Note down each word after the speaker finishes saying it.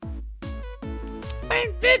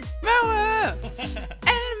Friendship power.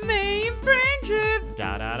 Anime friendship.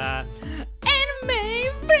 Da da da.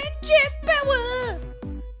 Anime friendship power.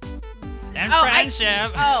 And Oh,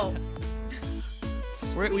 friendship. Oh.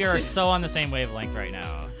 We are so on the same wavelength right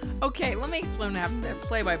now. Okay, let me explain what happened there.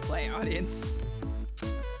 Play-by-play, audience.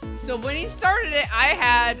 So when he started it, I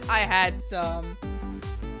had some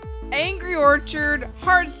Angry Orchard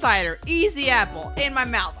hard cider, easy apple in my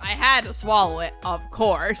mouth. I had to swallow it, of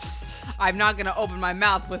course. I'm not gonna open my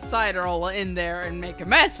mouth with ciderola in there and make a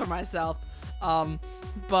mess for myself.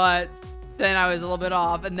 But then I was a little bit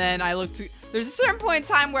off, and then I looked. There's a certain point in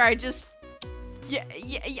time where I just, yeah,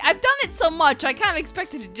 I've done it so much. I kind of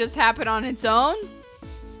expected it to just happen on its own.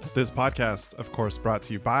 This podcast, of course, brought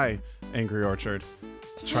to you by Angry Orchard.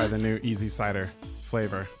 Try the new Easy Cider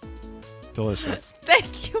flavor. Delicious.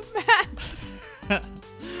 Thank you, Matt.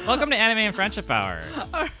 Welcome to Anime and Friendship Hour.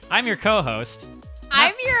 I'm your co-host.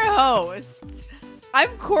 I'm your host. I'm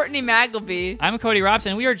Courtney Magleby. I'm Cody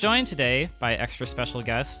Robson. We are joined today by extra special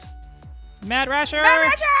guest, Matt Rasher. Matt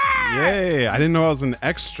Richard! Yay! I didn't know I was an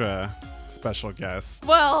extra special guest.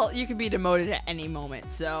 Well, you could be demoted at any moment,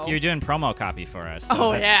 so. You're doing promo copy for us. So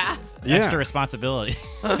Oh, that's yeah. Extra Yeah. responsibility.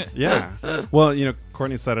 Yeah. Well,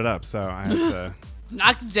 Courtney set it up, so I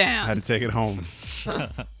Knock it down. had to take it home.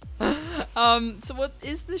 So what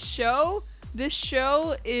is the show? This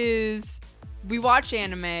show is we watch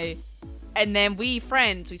anime and then we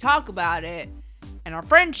talk about it and our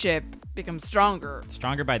friendship becomes stronger.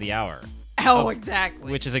 Stronger by the hour. Oh,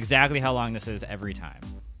 exactly. Which is exactly how long this is every time.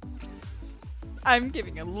 I'm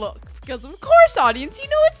giving a look because of course, audience, you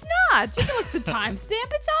know it's not. You can look at the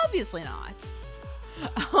timestamp. It's obviously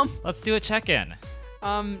not. Let's do a check-in.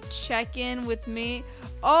 Check in with me.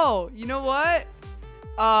 Oh, you know what?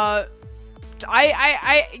 Why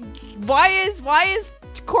is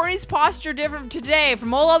Courtney's posture different today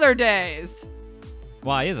from all other days?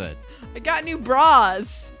 Why is it? I got new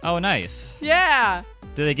bras. Oh, nice. Yeah.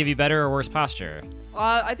 Do they give you better or worse posture?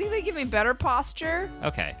 I think they give me better posture.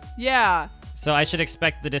 Okay. Yeah. So I should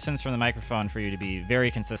expect the distance from the microphone for you to be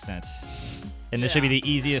very consistent. And this should be Yeah. the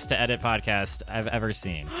easiest to edit podcast I've ever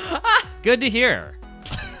seen. Good to hear.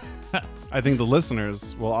 I think the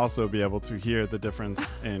listeners will also be able to hear the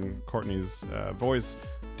difference in Courtney's voice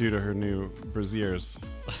due to her new brassieres.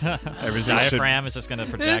 Everything should, Diaphragm is just going to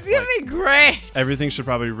This project. is gonna be great. everything should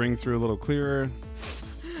probably ring through a little clearer.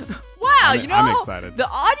 Wow, I'm excited. The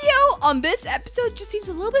audio on this episode just seems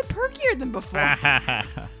a little bit perkier than before.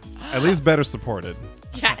 At least better supported.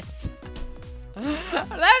 Yes.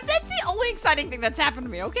 That's the only exciting thing that's happened to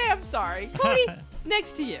me. Okay, I'm sorry. Cody,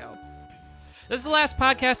 next to you. This is the last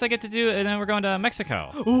podcast I get to do, and then we're going to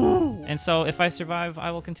Mexico. Ooh. And so if I survive, I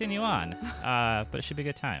will continue on. But it should be a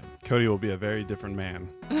good time. Cody will be a very different man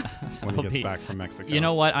when he I'll gets be- back from Mexico. You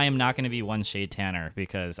know what? I am not going to be one shade tanner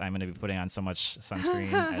because I'm going to be putting on so much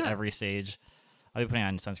sunscreen at every stage. I'll be putting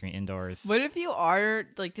on sunscreen indoors. What if you are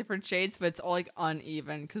like different shades, but it's all like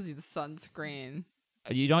uneven because of the sunscreen?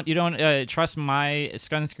 You don't trust my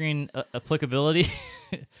sunscreen applicability?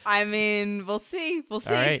 I mean, we'll see. We'll see.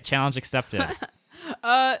 All right, challenge accepted.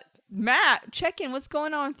 Matt, check in. What's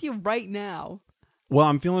going on with you right now? Well,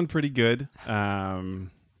 I'm feeling pretty good.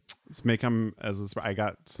 This may come as I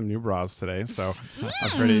got some new bras today, so I'm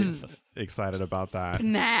pretty excited about that.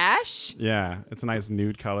 Nash. Yeah, it's a nice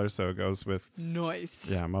nude color, so it goes with Nice.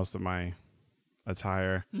 most of my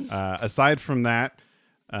attire. Aside from that,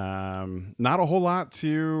 not a whole lot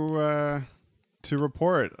to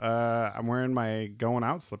report. I'm wearing my going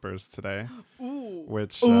out slippers today, Ooh.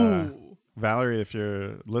 which Ooh. Valerie, if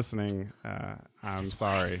you're listening, I'm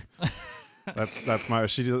sorry. That's my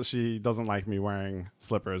she doesn't like me wearing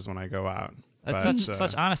slippers when I go out. That's But,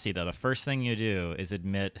 such honesty, though. The first thing you do is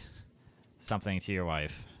admit something to your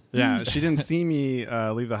wife. Yeah, she didn't see me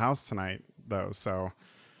leave the house tonight though, so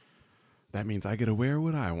that means I get to wear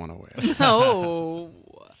what I want to wear, Oh.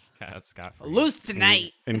 That's Scott. for you. Loose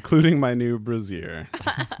tonight. including my new brassiere.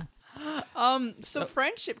 So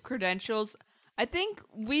friendship credentials. I think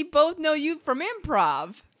we both know you from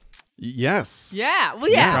improv. Yes. Yeah. Well,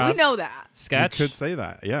 yeah, Yes. we know that. Sketch. You could say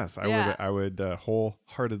that. Yes, Yeah. I would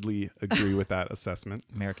wholeheartedly agree with that assessment.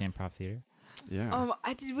 American Improv Theater. Yeah.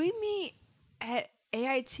 Did we meet at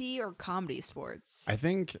AIT or Comedy Sports? I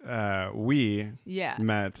think we Yeah.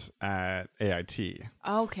 met at AIT.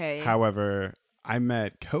 Okay. However, I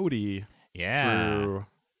met Cody Yeah. through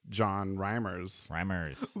John Reimers.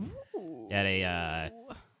 Rhymers. Ooh. At a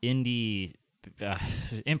indie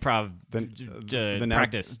improv The now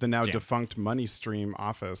practice. the now jam. defunct Money Stream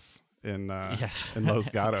office in Yes. in Los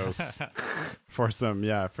Gatos for some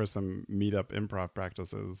meetup improv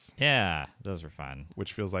practices, Yeah, those were fun.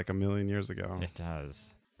 which feels like a million years ago. It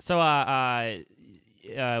does. So,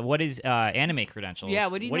 what is anime credentials? Yeah,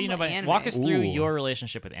 what do you know about anime? Walk us through Ooh. your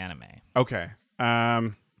relationship with anime. Okay.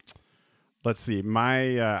 Let's see.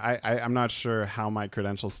 I'm not sure how my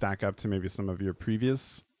credentials stack up to maybe some of your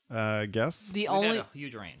previous guests. The We've only got a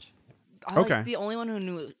huge range. Okay. the only one who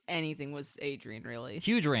knew anything was Adrian, really.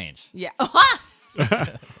 Huge range. Yeah.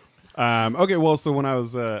 Okay. Well, so when I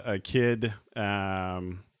was a kid,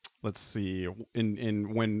 let's see.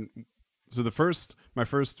 My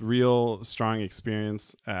first real strong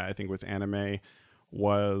experience, I think, with anime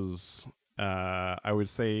was, I would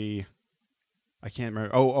say, I can't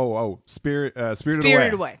remember. Spirited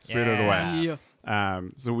Away. Spirited Away. Yeah.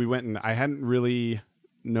 So we went, and I hadn't really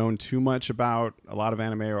known too much about a lot of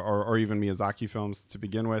anime or even Miyazaki films to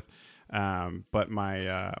begin with. But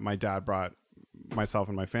my dad brought myself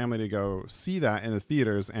and my family to go see that in the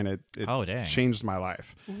theaters, and it Oh, dang. changed my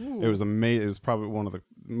life. It was amazing. It was probably one of the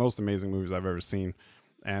most amazing movies I've ever seen.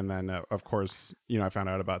 And then, of course, I found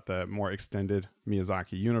out about the more extended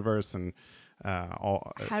Miyazaki universe and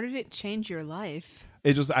all. How did it change your life?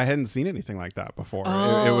 I hadn't seen anything like that before.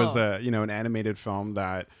 Oh. It was an animated film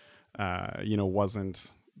that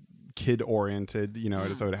wasn't kid oriented.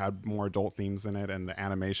 So it had more adult themes in it, and the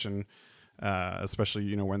animation,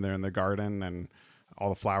 especially when they're in the garden and all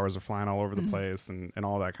the flowers are flying all over the place and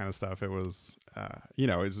all that kind of stuff. It was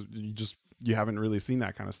you haven't really seen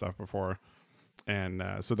that kind of stuff before, and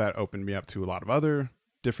so that opened me up to a lot of other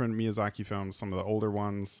different Miyazaki films, some of the older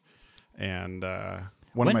ones. And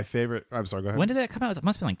one of my favorite. I'm sorry. Go ahead. When did that come out? It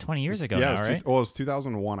must have been like 20 years ago. Yeah, now, right? it was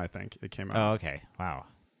 2001. I think it came out. Oh, okay. Wow.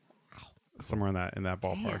 Somewhere in that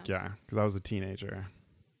ballpark. Damn. Yeah, because I was a teenager.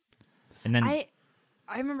 And then I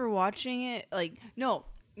remember watching it, no,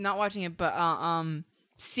 not watching it, but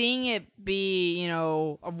seeing it be,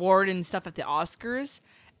 award and stuff at the Oscars.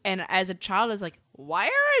 And as a child, I was like, why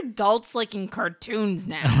are adults liking cartoons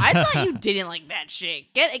now? I thought you didn't like that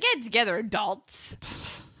shit. Get it together, adults.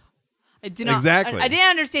 I did not. Exactly. I didn't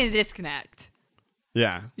understand the disconnect.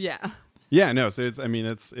 Yeah. Yeah. Yeah, no. So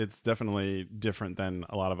it's definitely different than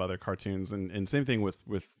a lot of other cartoons, and same thing with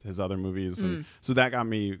his other movies, and so that got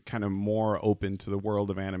me kind of more open to the world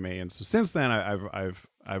of anime. And so since then,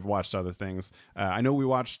 I've watched other things. I know I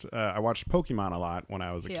watched Pokemon a lot when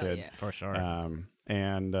I was a kid. Yeah. for sure.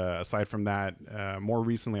 And aside from that, more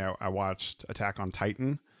recently I watched Attack on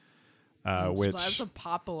Titan, which That's a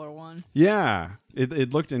popular one. yeah,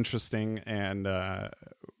 it looked interesting, and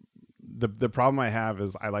the problem I have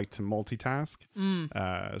is I like to multitask.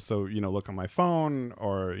 So look on my phone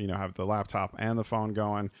or have the laptop and the phone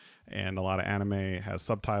going, and a lot of anime has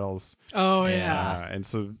subtitles. Oh And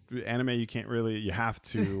so anime you can't really, you have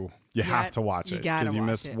to watch you it gotta because you watch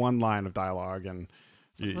miss it. one line of dialogue and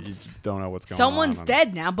you don't know what's going Someone's on.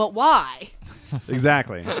 dead now, but why?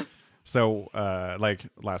 Exactly. So like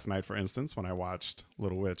last night, for instance, when I watched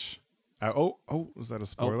Little Witch. Was that a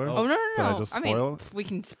spoiler? Oh no. Did I just spoil? mean, we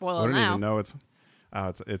can spoil I it don't now. even know it's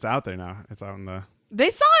out there now. It's out in the.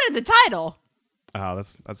 They saw it in the title. Oh,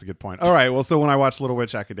 that's a good point. All right. Well, so when I watched Little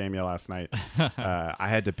Witch Academia last night, I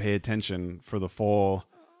had to pay attention for the full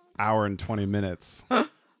hour and 20 minutes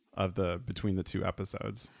of between the two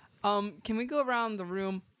episodes. Can we go around the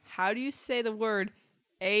room? How do you say the word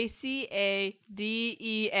Academia?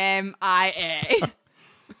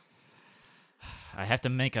 I have to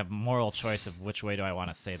make a moral choice of which way do I want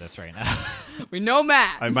to say this right now. We know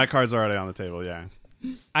Matt. My card's already on the table. Yeah.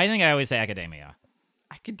 I think I always say academia.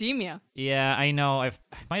 Academia. Yeah, I know. I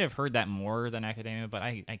might have heard that more than academia, but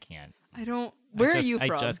I can't. I don't. Where are you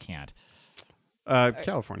from? I just can't.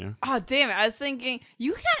 California. Oh damn it! I was thinking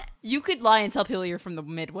you could lie and tell people you're from the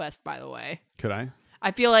Midwest. By the way, Could I?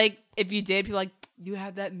 I feel like if you did, people like you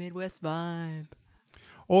have that Midwest vibe.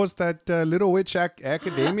 Oh, it's that Little Witch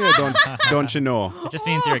Academia. Don't you know? It just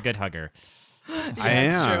means you're a good hugger. I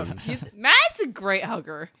am. Matt's a great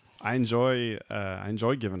hugger. I enjoy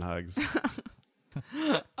giving hugs.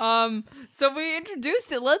 So we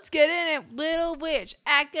introduced it. Let's get in it. Little Witch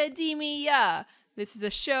Academia. This is a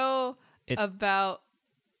show about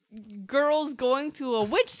girls going to a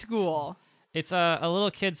witch school. It's a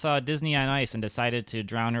little kid saw Disney on Ice and decided to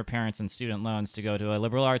drown her parents in student loans to go to a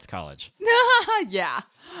liberal arts college. Yeah.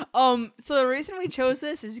 So the reason we chose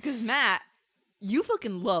this is because Matt, you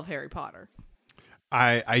fucking love Harry Potter.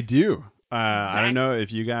 I do. I don't know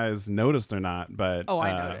if you guys noticed or not, but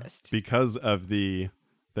I noticed. Because of the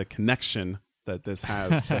connection that this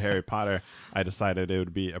has to Harry Potter, I decided it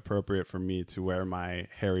would be appropriate for me to wear my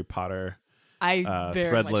Harry Potter I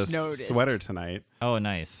very much threadless noticed. sweater tonight. Oh,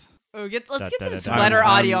 nice. Let's get some Da-da-da-da. sweater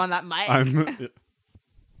audio on that mic.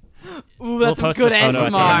 Ooh, that's some post good the photo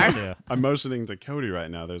at the ASMR. end, too. I'm motioning to Cody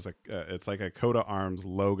right now. There's it's like a Coda Arms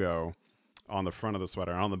logo on the front of the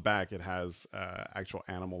sweater, and on the back it has actual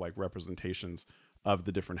animal like representations of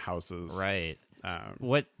the different houses. Right.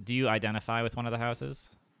 What do you identify with one of the houses?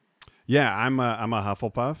 Yeah, I'm a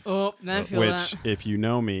Hufflepuff. Oh, I feel which, that. if you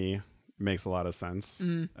know me, makes a lot of sense.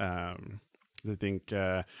 I think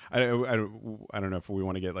I don't know if we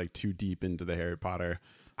want to get like too deep into the Harry Potter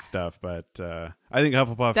stuff, but I think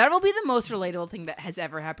Hufflepuff. That will be the most relatable thing that has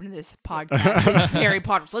ever happened in this podcast. Is Harry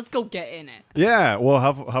Potter. So let's go get in it. Yeah, well,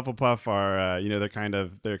 Hufflepuff are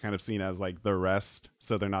they're kind of seen as like the rest.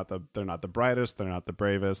 So they're not the brightest, they're not the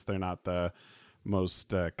bravest, they're not the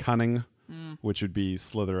most cunning, which would be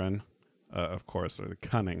Slytherin, of course, or the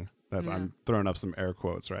cunning. I'm throwing up some air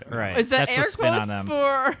quotes right now. Right. Is that That's air the spin on quotes them.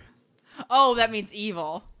 for? Oh, that means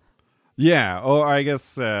evil. Yeah, or I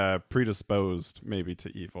guess predisposed maybe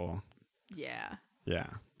to evil. Yeah. Yeah.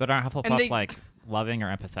 But aren't Hufflepuff they- like loving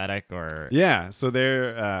or empathetic or? Yeah, so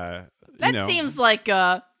they're That seems like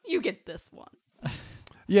you get this one.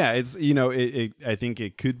 yeah, it's it I think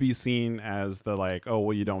it could be seen as the like, oh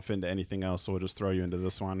well, you don't fit into anything else, so we'll just throw you into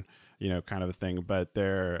this one, kind of a thing. But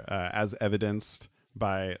they're as evidenced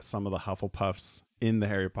by some of the Hufflepuffs in the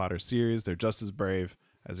Harry Potter series, they're just as brave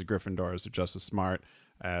as the Gryffindors, they're just as smart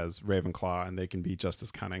as Ravenclaw, and they can be just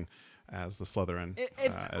as cunning as the Slytherin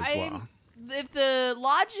well. If the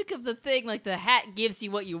logic of the thing, like the hat gives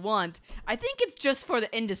you what you want, I think it's just for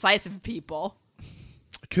the indecisive people.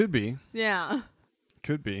 Could be. Yeah.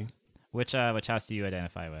 Could be. Which house do you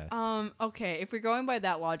identify with? Okay, if we're going by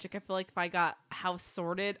that logic, I feel like if I got house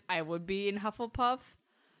sorted, I would be in Hufflepuff.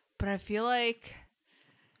 But I feel like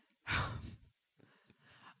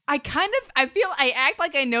I act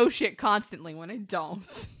like I know shit constantly when I don't.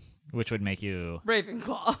 Which would make you?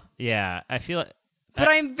 Ravenclaw. Yeah, I feel it. But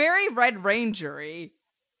I'm very Red Ranger-y.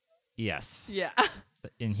 Yes, Yeah.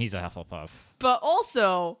 and he's a Hufflepuff. But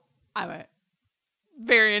also, I'm a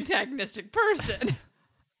very antagonistic person.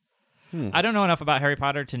 I don't know enough about Harry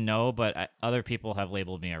Potter to know, but other people have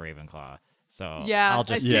labeled me a Ravenclaw. So Yeah, I'll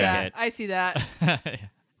just I see take that. it. I see that.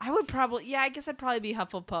 I would probably, I guess I'd probably be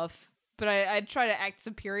Hufflepuff, but I'd try to act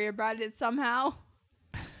superior about it somehow.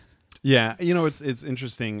 Yeah, it's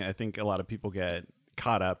interesting. I think a lot of people get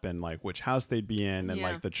caught up in like which house they'd be in and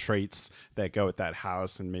like the traits that go with that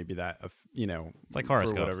house, and maybe that It's like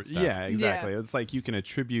horoscopes and stuff. Yeah, exactly. It's like you can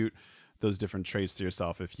attribute those different traits to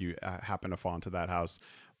yourself if you happen to fall into that house,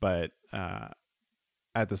 but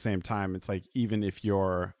at the same time, it's like even if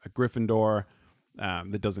you're a Gryffindor,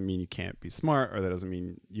 that doesn't mean you can't be smart, or that doesn't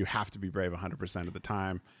mean you have to be brave 100% of the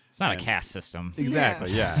time. It's not a caste system.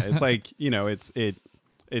 Exactly. Yeah. It's like,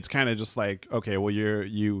 it's kind of just like, okay, well,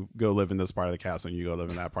 you go live in this part of the castle and you go live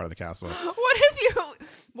in that part of the castle.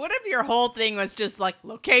 What if your whole thing was just like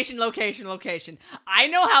location, location, location? I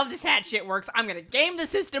know how this hat shit works. I'm going to game the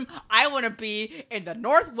system. I want to be in the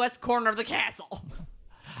northwest corner of the castle.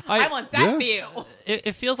 I want that view.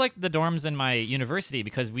 It feels like the dorms in my university,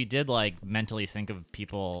 because we did like mentally think of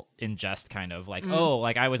people in jest, kind of like, oh,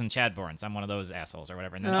 like I was in Chadbourne's, I'm one of those assholes or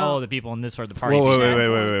whatever, and then the people in this part of the party.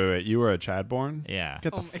 Whoa, wait! You were a Chadbourne? Yeah.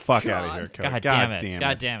 Get the my fuck God. out of here, Cody. God damn it.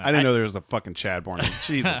 God damn it. I didn't know there was a fucking Chadbourne.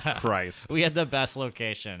 Jesus Christ. We had the best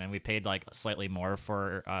location, and we paid like slightly more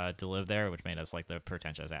for to live there, which made us like the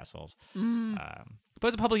pretentious assholes. But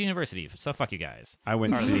it's a public university, so fuck you guys. I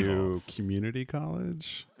went Are to legal. community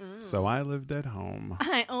college, so I lived at home.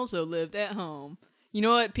 I also lived at home. You know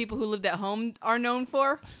what people who lived at home are known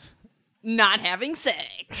for? Not having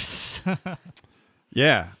sex.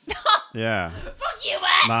 Yeah. Yeah. Fuck you,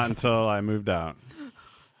 Matt! Not until I moved out.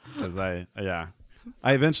 Because I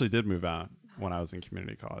eventually did move out when I was in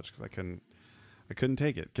community college because I couldn't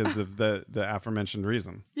take it because of the aforementioned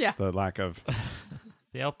reason. Yeah. The lack of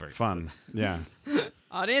The outbursts. fun. Yeah.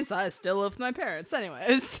 Audience, I still live with my parents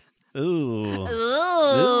anyways. Ooh.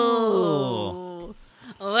 Ooh.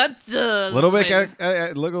 Let's Little bit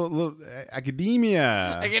little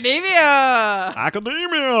academia. Academia.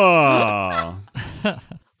 Academia.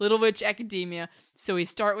 Little Witch Academia. So we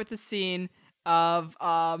start with the scene of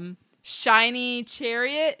Shiny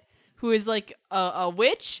Chariot, who is like a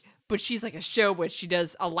witch, but she's like a show witch. She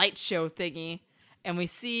does a light show thingy. And we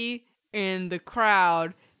see in the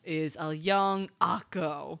crowd is a young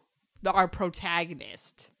Akko, our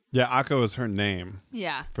protagonist. Yeah, Akko is her name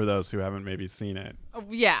Yeah. for those who haven't maybe seen it.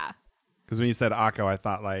 Yeah. Because when you said Akko, I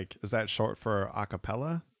thought like, is that short for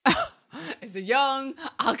acapella? Is a young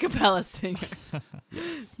acapella singer.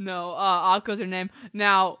 Yes. No, Akko's her name.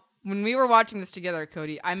 Now, when we were watching this together,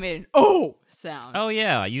 Cody, I made an "oh" sound. Oh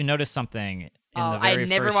yeah, you noticed something In the I very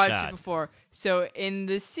never first watched shot. it before. So in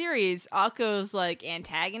this series, Akko's like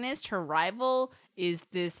antagonist, her rival, is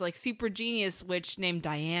this like super genius witch named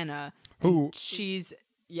Diana. Who- And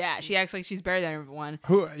she acts like she's better than everyone.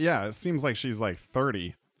 Who? Yeah, it seems like she's like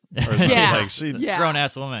 30 or something. Yeah. Like she. Yeah. Grown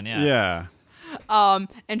ass woman, yeah. Yeah.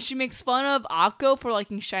 And she makes fun of Akko for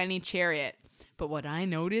liking Shiny Chariot. But what I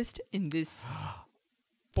noticed in this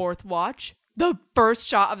fourth watch, the first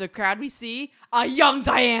shot of the crowd we see, a young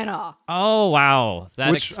Diana. Oh wow,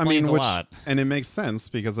 that explains a lot. and it makes sense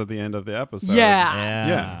because at the end of the episode, Yeah.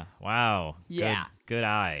 Yeah. Wow. Yeah. Good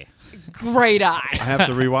eye. Great I eye. have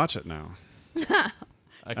to rewatch it now Okay,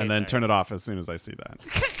 and then sorry. turn it off as soon as I see that.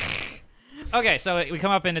 Okay, so we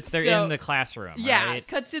come up and they're So- in the classroom. Yeah, Right?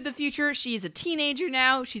 cut to the future. She's a teenager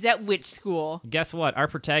now. She's at witch school. Guess what? Our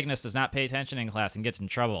protagonist does not pay attention in class and gets in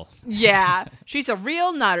trouble. Yeah, she's a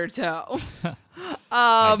real Naruto.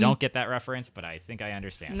 I don't get that reference, but I think I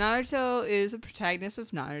understand. Naruto is the protagonist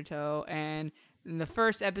of Naruto, and in the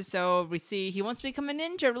first episode, we see he wants to become a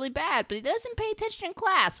ninja really bad, but he doesn't pay attention in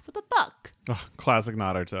class. What the fuck? Ugh, classic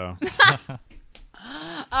Naruto.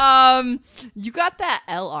 You got that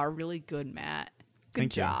LR really good, Matt. Good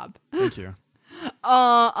Thank you. job. Thank you.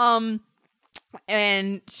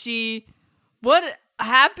 And what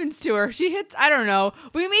happens to her? She hits, I don't know.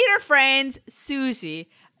 We meet her friend, Susie.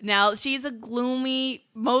 Now, she's a gloomy,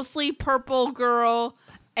 mostly purple girl,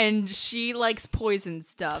 and she likes poison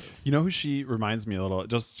stuff. You know who she reminds me a little,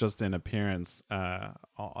 just in appearance, a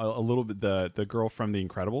little bit, the girl from The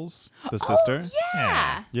Incredibles, the sister.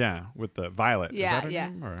 Yeah. Yeah, with the Violet. Yeah, Is that her yeah.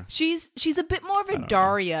 name? Or? She's a bit more of a don't know.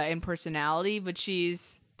 Daria in personality, but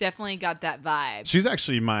she's definitely got that vibe. She's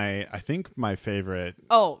actually I think my favorite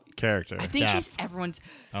Oh, character. I think Daph. she's everyone's.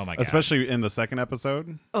 Oh my god. Especially in the second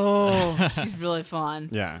episode. Oh, she's really fun.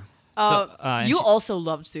 Yeah. And You she- also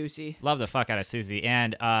love Susie. Love the fuck out of Susie.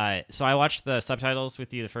 And so I watched the subtitles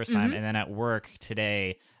with you the first time, and then at work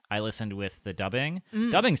today, I listened with the dubbing.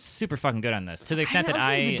 Dubbing's super fucking good on this. To the extent that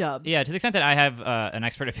haven't listened to the dub. yeah, to the extent that I have an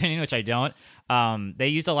expert opinion, which I don't. They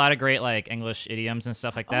used a lot of great like English idioms and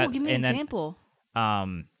stuff like that. Oh, give me an and then, example.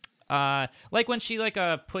 like when she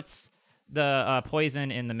puts the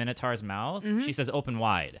poison in the Minotaur's mouth, she says "open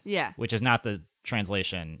wide." Yeah. which is not the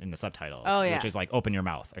translation in the subtitles. Oh, yeah. which is like "open your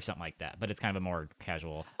mouth" or something like that. But it's kind of a more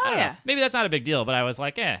casual. Oh, I don't know. yeah. Maybe that's not a big deal, but I was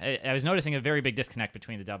like, I was noticing a very big disconnect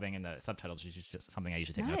between the dubbing and the subtitles, which is just something I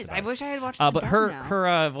usually take notes Nice. about. I wish I had watched the but dub her now.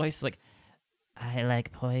 her voice is like, I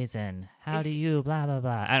like poison. How do you? Blah blah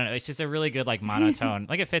blah. I don't know. It's just a really good like monotone.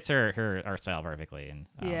 Like it fits her art style perfectly. And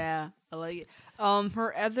Yeah, I like it.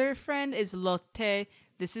 Her other friend is Lotte.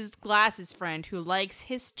 This is Glass's friend who likes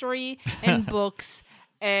history and books.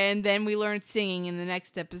 And then we learn singing in the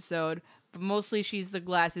next episode. But mostly she's the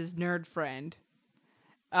Glass's nerd friend.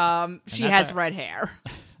 She that's has our- red hair.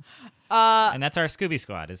 and that's our Scooby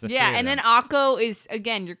Squad. Is the Yeah, three of and then them. Akko is,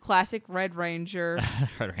 again, your classic Red Ranger.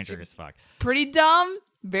 Red Ranger is fuck. Pretty dumb,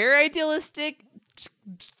 very idealistic,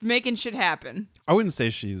 making shit happen. I wouldn't say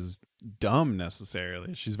she's dumb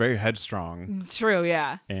necessarily. She's very headstrong True,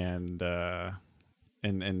 yeah. and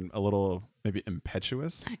a little maybe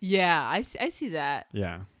impetuous. Yeah, I see that.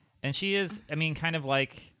 Yeah. And she is, I mean, kind of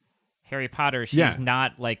like Harry Potter. She's Yeah.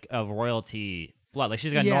 not like of royalty blood. Like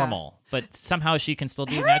she's got Yeah. normal, but somehow she can still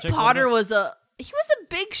do Harry magic. a little Potter bit. was a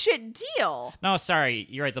big shit deal. No, sorry,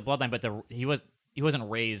 you're right. The bloodline, but he wasn't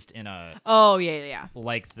raised in a Oh yeah.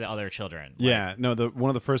 like the other children. Like, Yeah. No, one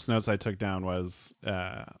of the first notes I took down was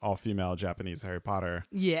all female Japanese Harry Potter.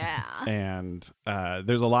 Yeah. And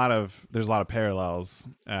there's a lot of parallels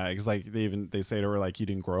because like they say to her like you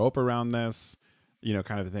didn't grow up around this,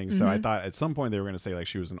 kind of thing. So I thought at some point they were going to say like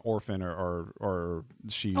she was an orphan or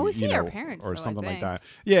she Oh, we see her parents, or though, I something like think. that.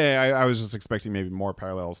 Yeah, I was just expecting maybe more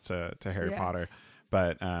parallels to Harry Yeah. Potter,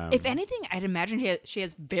 but If anything, I'd imagine she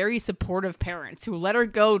has very supportive parents who let her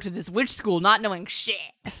go to this witch school not knowing shit.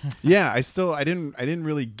 yeah, I didn't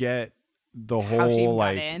really get the How she even whole got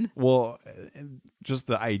like in. well just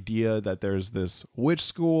the idea that there's this witch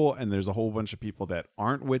school and there's a whole bunch of people that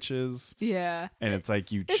aren't witches Yeah. and it's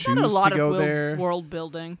like you There's choose not a lot to go of there. world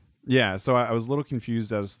building. Yeah, so I was a little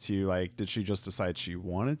confused as to like, did she just decide she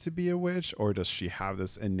wanted to be a witch, or does she have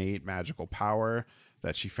this innate magical power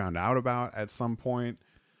that she found out about at some point,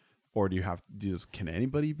 or can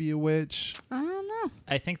anybody be a witch? I don't know.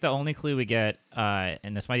 I think the only clue we get,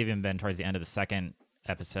 and this might even been towards the end of the second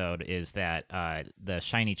episode, is that the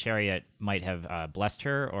shiny chariot might have blessed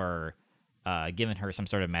her or given her some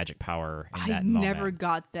sort of magic power in I that never moment.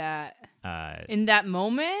 got that. Uh, In that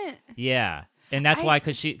moment? yeah. And that's I- why,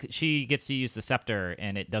 because she gets to use the scepter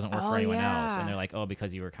and it doesn't work Oh, for anyone else. yeah. And they're like, oh,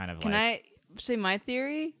 because you were kind of Can like, I say my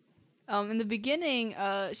theory? in the beginning,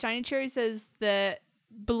 Shiny Cherry says that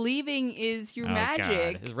believing is your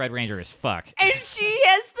magic. God. His Red Ranger is fuck. And she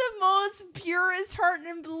has the most purest heart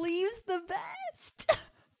and believes the best.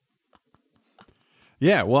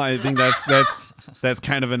 Yeah, well, I think that's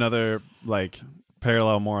kind of another like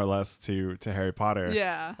parallel, more or less, to Harry Potter.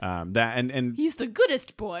 Yeah. That and He's the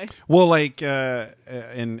goodest boy. well, like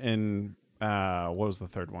in what was the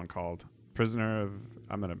third one called? Prisoner of.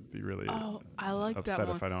 I'm gonna be really I like that upset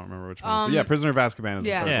one. if I don't remember which one. But yeah, Prisoner of Azkaban is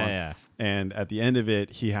yeah. the third one. Yeah. And at the end of it,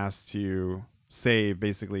 he has to save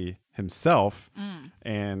basically himself,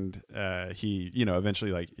 and he,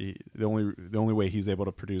 eventually, like the only way he's able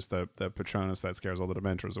to produce the Patronus that scares all the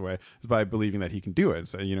Dementors away is by believing that he can do it.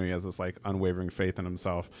 So he has this like unwavering faith in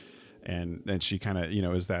himself, and she kind of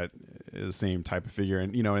is that same type of figure.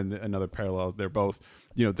 And in another parallel, they're both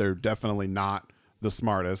they're definitely not the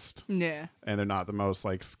smartest, Yeah. and they're not the most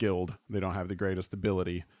like skilled. They don't have the greatest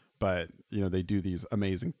ability, but they do these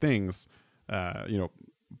amazing things.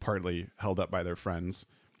 Partly held up by their friends,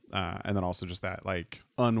 and then also just that like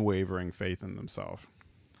unwavering faith in themselves.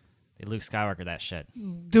 They Luke Skywalker that shit.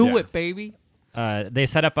 Do it, baby. They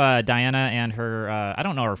set up Diana and her. I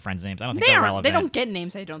don't know her friends' names. I don't think they're relevant. They don't get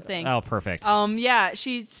names, I don't think. Oh, perfect. Yeah,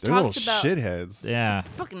 she They're talks little about shitheads. yeah. It's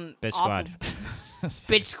fucking Bitch awful. squad.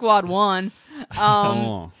 Bitch Squad 1.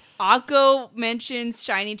 Oh. Akko mentions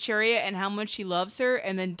Shiny Chariot and how much she loves her,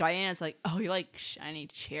 and then Diana's like, "Oh, you like Shiny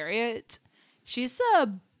Chariot? She's a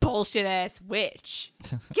bullshit ass witch.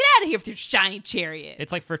 Get out of here with your Shiny Chariot."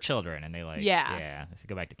 It's like for children, and they like. Yeah. Yeah. They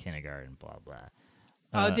go back to kindergarten. Blah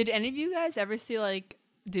blah. Did any of you guys ever see like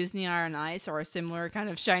Disney on Ice or a similar kind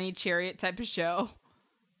of Shiny Chariot type of show?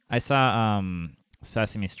 I saw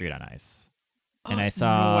Sesame Street on Ice, and I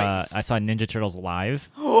saw Nice. I saw Ninja Turtles live.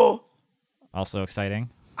 Oh, Also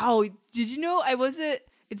exciting. did you know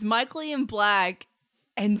it's Michael Ian Black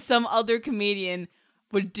and some other comedian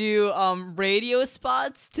would do radio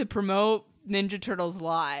spots to promote Ninja Turtles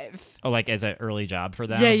live. Oh, like as an early job for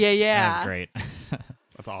them. Yeah. That's great.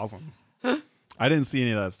 That's awesome. I didn't see any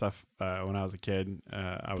of that stuff when I was a kid.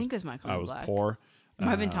 I think it was Michael I Ian was Black. poor. It might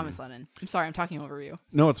have been Thomas Lennon. I'm sorry, I'm talking over you.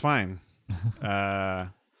 No, it's fine.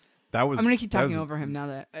 That was. I'm gonna keep that talking was over him now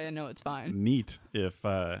that I know it's fine. Neat. If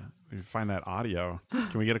we find that audio,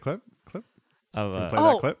 can we get a clip? Can we play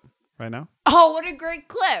Oh. that clip right now? Oh, what a great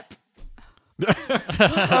clip!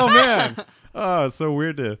 Oh man. Oh, it's so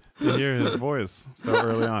weird to hear his voice so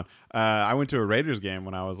early on. I went to a Raiders game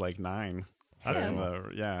when I was like 9. So, That's cool.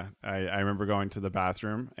 I remember going to the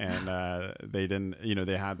bathroom and they didn't,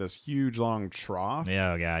 they had this huge long trough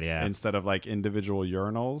Yeah, oh god, yeah. instead of like individual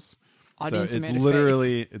urinals. Audience So it's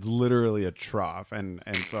interface. literally a trough, and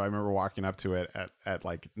so I remember walking up to it at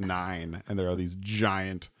like 9, and there are these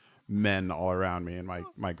giant men all around me, and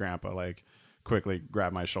my grandpa like quickly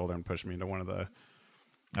grabbed my shoulder and pushed me into one of the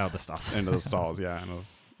the stalls. into the stalls. Yeah, and it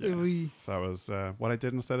was. Yeah. Ooh. So that was what I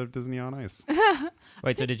did instead of Disney on Ice.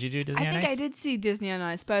 Wait, so did you do Disney I on think Ice? I did see Disney on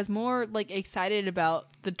Ice, but I was more like excited about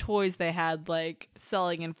the toys they had like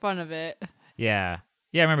selling in front of it. Yeah.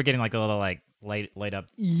 Yeah, I remember getting like a little like light up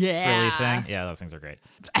Yeah. frilly thing. Yeah, those things are great.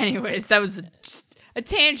 Anyways, that was just a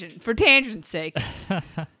tangent for tangent's sake.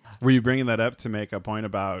 Were you bringing that up to make a point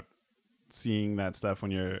about seeing that stuff when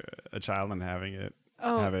you're a child and having it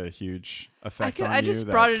have a huge effect on you? I just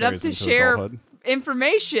that brought it up carries to into share adulthood?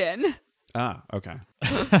 information. Ah, okay.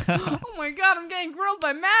 Oh my god, I'm getting grilled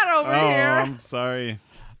by Matt over Oh, here. I'm sorry.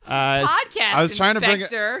 Podcast I was trying to bring it.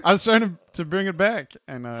 inspector. I was trying to bring it back,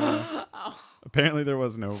 and apparently there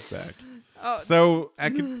was no back. Oh, So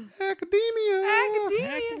academia.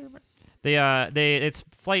 academia. It's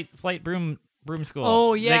flight broom school.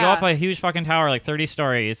 Oh, They go yeah. up a huge fucking tower, like 30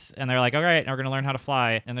 stories, and they're like, all right, we're gonna learn how to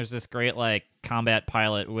fly. And there's this great like combat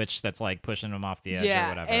pilot witch that's like pushing them off the edge or Yeah,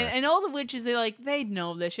 whatever. and all the witches, they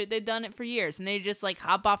know this shit. They've done it for years, and they just like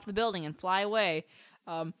hop off the building and fly away.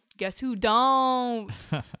 Guess who don't?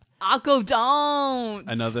 Akko don't.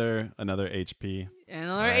 Another HP.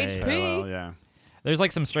 Another Right. HP. Parallel, yeah. There's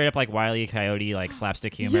like some straight up like Wile E. Coyote like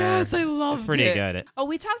slapstick humor. Yes, I loved It's pretty it. good. Oh,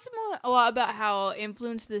 we talked a lot about how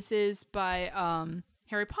influenced this is by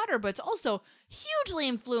Harry Potter, but it's also hugely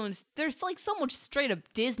influenced. There's like so much straight up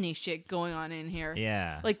Disney shit going on in here.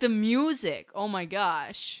 Yeah. Like the music. Oh my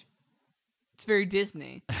gosh. It's very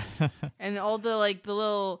Disney. And all the like the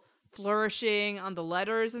little flourishing on the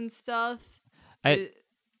letters and stuff. And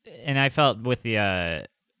I felt with the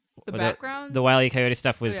background? the Wile E. Coyote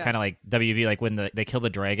stuff was Yeah. kind of like WB, like when they kill the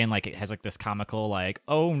dragon, like it has like this comical like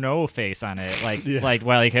oh no face on it, like Yeah. like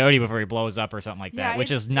Wile E. Coyote before he blows up or something like Yeah, that, which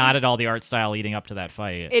it's- is not at all the art style leading up to that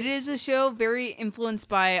fight. It is a show very influenced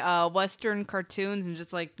by Western cartoons and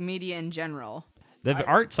just like media in general. The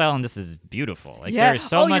art style in this is beautiful. Like Yeah. there's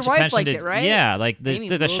so Oh, your much wife attention liked to it, right? yeah, like Amy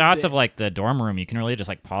the loved shots it. of like the dorm room. You can really just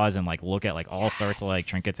like pause and like look at like all sorts of like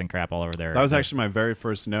trinkets and crap all over there. That was actually my very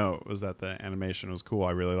first note, was that the animation was cool.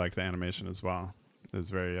 I really liked the animation as well. It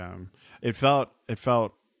was very it felt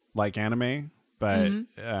like anime, but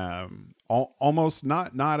almost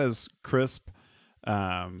not as crisp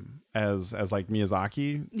as like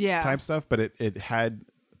Miyazaki Yeah. type stuff, but it had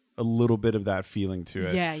a little bit of that feeling to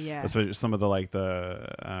it. Yeah. Especially some of the like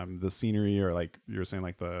the scenery, or like you were saying,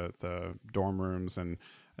 like the dorm rooms and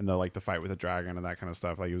the like the fight with the dragon and that kind of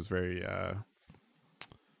stuff. Like it was very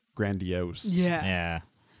grandiose. Yeah.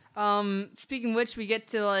 yeah. Speaking of which, we get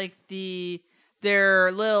to like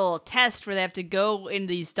their little test where they have to go in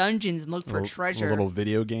these dungeons and look for treasure. A little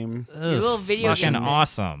video game. It was little video fucking game.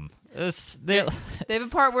 awesome. They They have a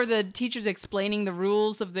part where the teacher's explaining the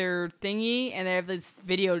rules of their thingy, and they have this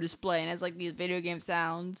video display, and it's like these video game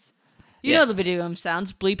sounds. You know the video game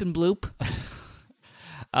sounds, bleep and bloop.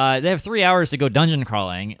 They have 3 hours to go dungeon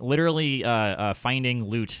crawling, literally finding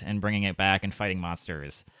loot and bringing it back and fighting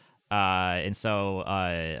monsters. And so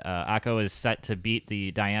Akko is set to beat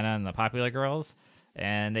the Diana and the Popular Girls,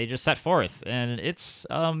 and they just set forth, and it's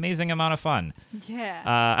an amazing amount of fun. Yeah.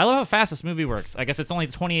 I love how fast this movie works. I guess it's only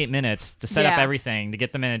 28 minutes to set up Yeah. everything, to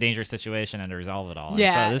get them in a dangerous situation, and to resolve it all. And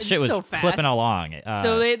Yeah, so this it's shit was so fast. flipping along.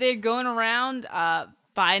 So they're going around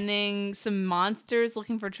finding some monsters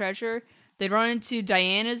looking for treasure. They run into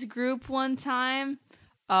Diana's group one time.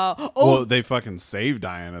 Well, they fucking saved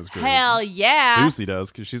Diana's group. Hell yeah. Susie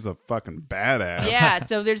does, because she's a fucking badass. Yeah,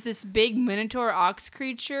 so there's this big Minotaur ox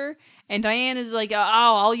creature, and Diana's like, oh,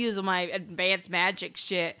 I'll use my advanced magic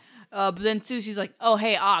shit. But then Susie's like, oh,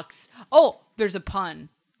 hey, ox. Oh, there's a pun.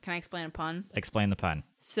 Can I explain a pun? Explain the pun.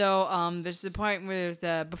 So there's the point where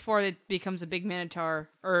there's before it becomes a big Minotaur,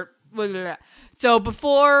 or blah, blah, blah. So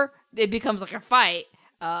before it becomes like a fight,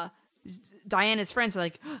 Diana's friends are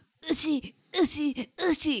like, Ushi, Ushi,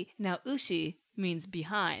 Ushi. Now Ushi means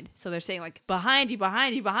behind, so they're saying like behind you,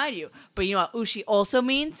 behind you, behind you. But you know what Ushi also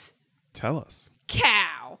means? Tell us.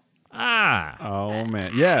 Cow. Ah. Oh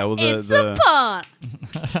man, yeah. Well, It's a pun.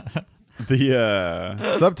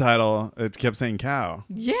 the subtitle, it kept saying cow.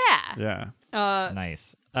 Yeah. Yeah.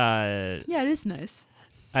 Nice. Yeah, it is nice.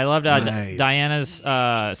 I loved Nice. Diana's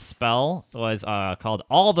spell was called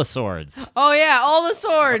All the Swords, Oh yeah, all the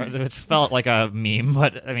swords. which felt like a meme,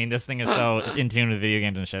 but I mean, this thing is so in tune with video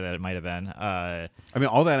games and shit that it might have been. I mean,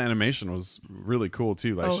 all that animation was really cool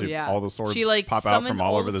too. Like, Oh, all the swords she like pop out summons from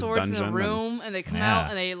all over the this swords dungeon, in a room, and they come Yeah. out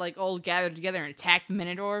and they like all gather together and attack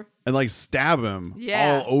Minotaur. and like stab him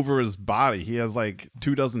Yeah. all over his body. He has like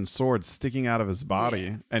 24 swords sticking out of his body,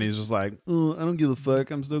 Yeah. and he's just like, oh, I don't give a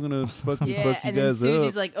fuck. I'm still gonna fucking Yeah, fuck you and then guys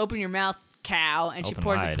Susie's up. like, "Open your mouth, cow," and she Open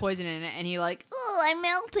pours wide. a poison in it, and he like, "Oh, I'm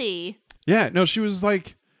melty." Yeah, no, she was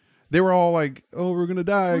like, they were all like, oh, we're gonna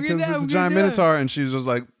die We're gonna because die, it's a we're giant gonna die. minotaur, and she was just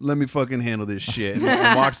like, let me fucking handle this shit,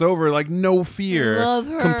 and walks over like no fear, Love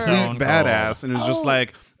her. complete Stone badass, and is just Oh.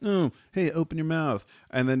 like, oh, hey, open your mouth,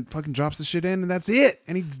 and then fucking drops the shit in, and that's it,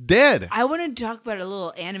 and he's dead. I want to talk about a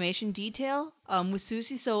little animation detail with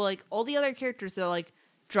Susie. So like all the other characters, they'll like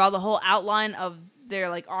draw the whole outline of their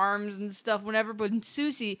like arms and stuff, whatever. But in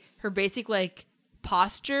Susie, her basic like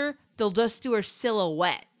posture, they'll just do her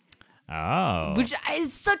silhouette. Oh, Which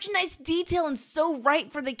is such a nice detail and so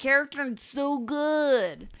right for the character and so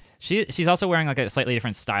good. she's also wearing like a slightly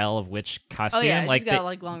different style of witch costume. Oh yeah, like she's got they-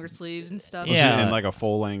 like longer sleeves and stuff. Was Yeah. she in like a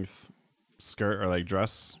full length skirt or like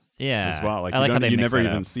dress yeah, as well? Like, I like you, how don't, they you mix never that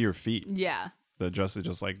even up. see her feet. Yeah. The dress is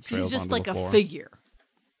just like She's trails just onto like the a floor. figure.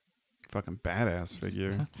 Fucking badass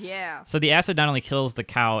figure. Yeah. So the acid not only kills the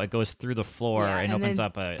cow, it goes through the floor Yeah, and opens then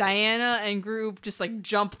up a Diana and group just like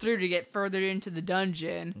jump through to get further into the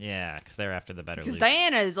dungeon. yeah, because they're after the better Because loot.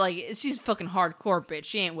 Diana is like, she's fucking hardcore bitch.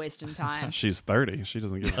 She ain't wasting time. She's 30. She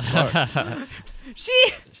doesn't give a fuck.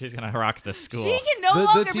 She's gonna rock the school. She can no The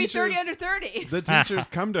longer be 30 teachers- under 30. The teachers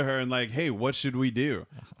come to her and like, hey, what should we do?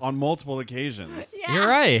 On multiple occasions. Yeah. You're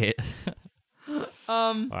right.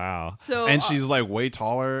 Um. Wow. So. And she's like way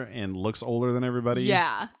taller and looks older than everybody.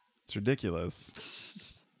 Yeah. It's ridiculous.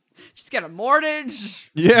 She's got a mortgage.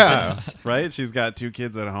 Yeah. Right? She's got 2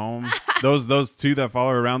 kids at home. Those 2 that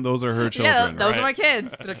follow her around, those are her children. Yeah, those are my right?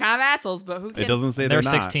 kids. They're kind of assholes, but who It cares? doesn't say They're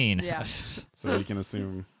they're not. 16. Yeah. So we can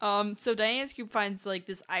assume. So Diana's group finds like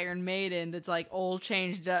this Iron Maiden that's like all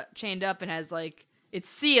chained up and has like it's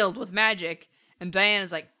sealed with magic. And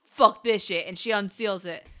Diana's like, "Fuck this shit," and she unseals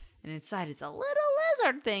it, and inside is a little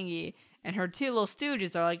lizard thingy. And her 2 little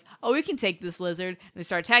stooges are like, "Oh, we can take this lizard," and they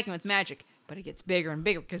start attacking with magic. but it gets bigger and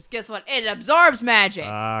bigger because guess what? It absorbs magic.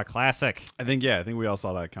 Classic. I think we all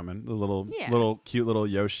saw that coming. The little cute little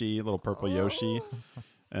Yoshi, little purple Yoshi,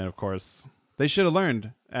 and of course they should have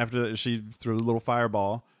learned after she threw a little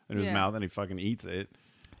fireball in his mouth and he fucking eats it.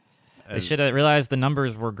 They should have realized the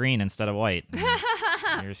numbers were green instead of white.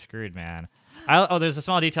 You're screwed, man. There's a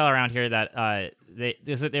small detail around here that they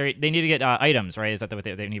need to get items, right? Is that what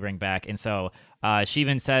they need to bring back? And so she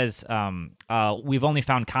even says, we've only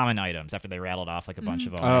found common items after they rattled off like a bunch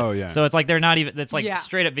of them. Oh, yeah. So it's like they're not even, it's like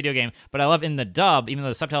straight up video game. But I love in the dub, even though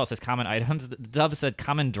the subtitle says common items, the dub said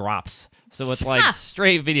common drops. So it's like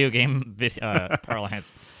straight video game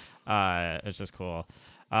parlance. It's just cool.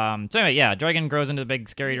 So anyway, dragon grows into the big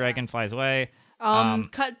scary dragon, flies away.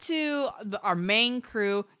 Cut to our main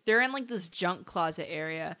crew. They're in like this junk closet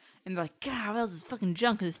area, and they're like, "God, what is this fucking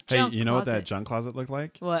junk? This junk." Hey, you know closet. what that junk closet looked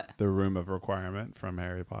like? What? The room of requirement from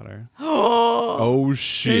Harry Potter. Oh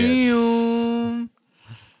shit! Damn.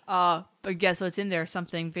 But guess what's in there?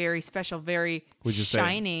 Something very special, very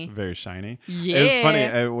shiny. Very shiny. Yeah. It was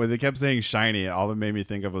funny when they kept saying shiny. All that made me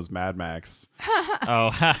think of was Mad Max.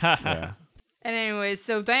 Yeah. And anyways,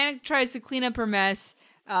 so Diana tries to clean up her mess,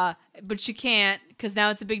 but she can't because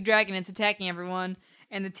now it's a big dragon. It's attacking everyone.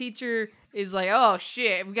 And the teacher is like, oh,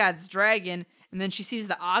 shit, we got this dragon. And then she sees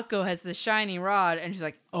the Akko has the shiny rod, and she's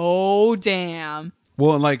like, oh, damn.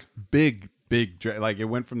 Well, and like big like it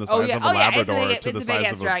went from the size of a Labrador to the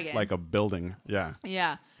size of like a building. Yeah.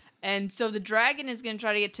 Yeah. And so the dragon is going to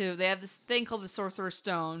try to get to, they have this thing called the Sorcerer's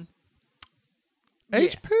Stone.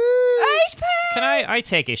 HP! HP! Can I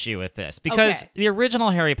take issue with this? Because the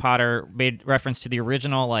original Harry Potter made reference to the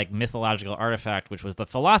original like mythological artifact, which was the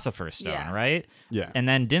Philosopher's Stone, right? Yeah. And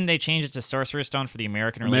then didn't they change it to Sorcerer's Stone for the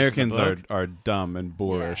American release of the Americans book? are dumb and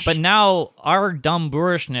boorish. But now our dumb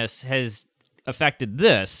boorishness has affected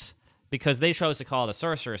this because they chose to call it a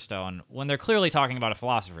Sorcerer's Stone when they're clearly talking about a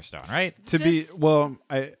Philosopher's Stone, right?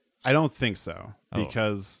 I don't think so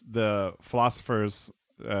because the Philosopher's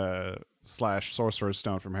 / Sorcerer's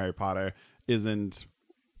Stone from Harry Potter isn't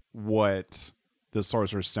what the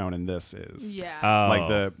Sorcerer's Stone in this is. Yeah.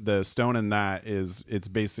 Like the stone in that it's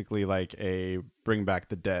basically like a bring back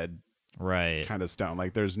the dead kind of stone.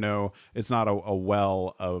 Like it's not a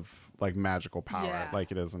well of like magical power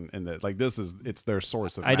like it is in the like it's their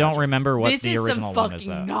source of magic. I don't remember what this the original one is. This is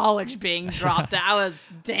some fucking knowledge being dropped. That was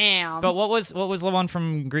damn. But what was the one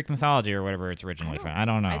from Greek mythology or whatever it's originally from? I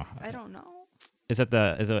don't know. I don't know. Is it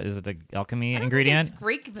the alchemy I don't ingredient? think it's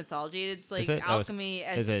Greek mythology. It's like alchemy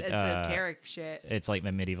esoteric shit. It's like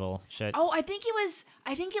medieval shit. Oh, I think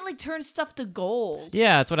it like turns stuff to gold.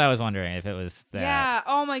 Yeah, that's what I was wondering if it was that. Yeah.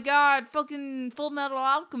 Oh my god, fucking Full Metal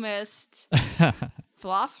Alchemist.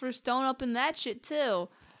 Philosopher's Stone up in that shit too.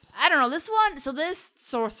 I don't know this one. So this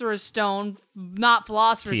Sorcerer's Stone, not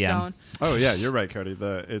Philosopher's TM. Stone. Oh yeah, you're right, Cody.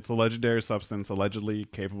 It's a legendary substance allegedly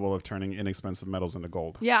capable of turning inexpensive metals into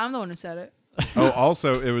gold. Yeah, I'm the one who said it.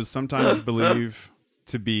 Also, it was sometimes believed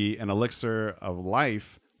to be an elixir of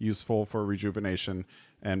life useful for rejuvenation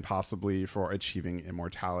and possibly for achieving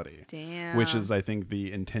immortality. Damn. Which is, I think,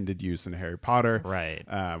 the intended use in Harry Potter. Right.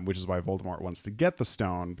 Which is why Voldemort wants to get the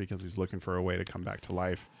stone because he's looking for a way to come back to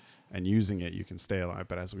life. And using it, you can stay alive.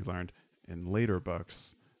 But as we learned in later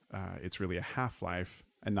books, it's really a half-life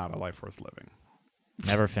and not a life worth living.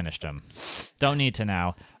 Never finished them. Don't need to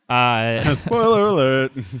now. Spoiler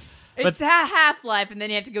alert. It's a Half-Life, and then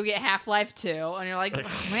you have to go get Half-Life 2, and you're like,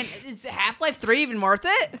 man, is Half-Life 3 even worth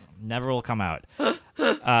it? Never will come out.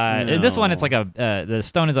 In this one, it's like the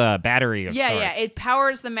stone is a battery of sorts. Yeah, it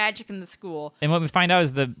powers the magic in the school. And what we find out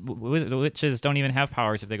is the witches don't even have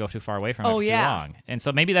powers if they go too far away from it for too long. And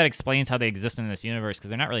so maybe that explains how they exist in this universe, because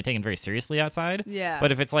they're not really taken very seriously outside. Yeah.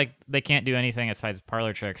 But if it's like they can't do anything besides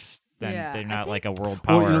parlor tricks, then they're not like a world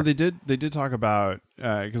power. Well, they did talk about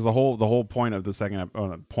because the whole point of the second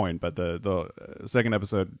not point, but the second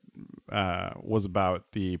episode was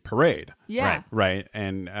about the parade. Yeah. Right.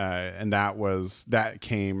 And that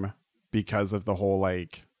came because of the whole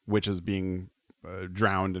like witches being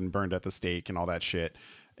drowned and burned at the stake and all that shit.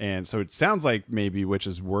 And so it sounds like maybe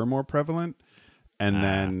witches were more prevalent, and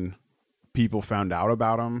then people found out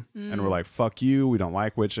about them and were like, fuck you, we don't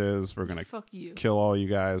like witches, we're gonna kill all you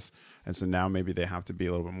guys. And so now maybe they have to be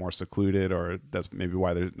a little bit more secluded, or that's maybe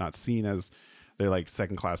why they're not seen as they're like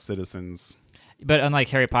second-class citizens. But unlike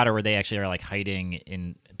Harry Potter, where they actually are like hiding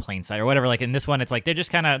in plain sight or whatever, like in this one, it's like they're just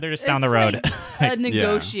down the road. Like a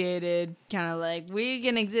negotiated kind of like, we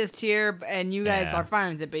can exist here, and you guys are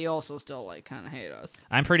fine with it, but you also still like kind of hate us.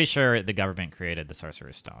 I'm pretty sure the government created the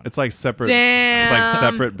Sorcerer's Stone. It's like separate. Damn. It's like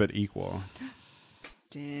separate but equal.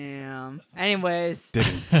 Damn. Anyways,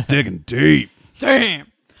 Digging deep. damn.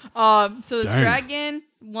 So this Dang. dragon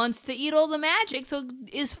wants to eat all the magic, so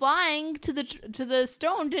is flying to the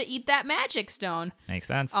stone to eat that magic stone. Makes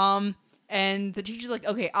sense. And the teacher's like,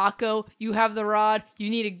 okay, Akko, you have the rod. You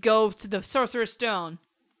need to go to the Sorcerer's Stone.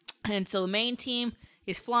 And so the main team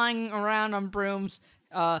is flying around on brooms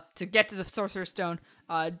to get to the Sorcerer's Stone.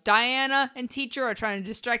 Diana and teacher are trying to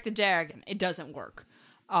distract the dragon. It doesn't work.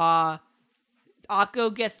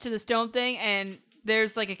 Akko gets to the stone thing, and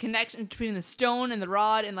there's like a connection between the stone and the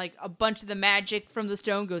rod, and like a bunch of the magic from the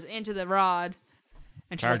stone goes into the rod.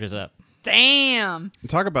 And she's Charges like, up. damn.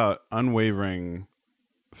 Talk about unwavering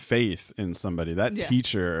faith in somebody. That Yeah.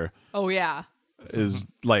 teacher Oh, yeah. is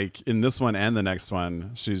like in this one and the next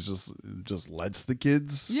one. She's just lets the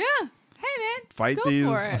kids Yeah. Hey, man. fight Go these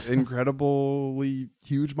for it. incredibly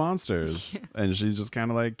huge monsters, and she's just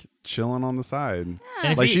kind of like chilling on the side. And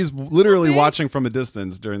if Like he- she's literally Okay. watching from a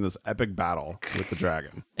distance during this epic battle with the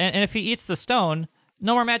dragon. And if he eats the stone,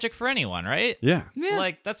 no more magic for anyone, right? Yeah. Yeah.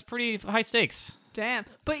 Like, that's pretty high stakes. Damn.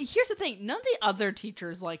 But here's the thing. None of the other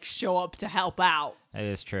teachers, like, show up to help out. That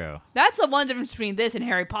is true. That's the one difference between this and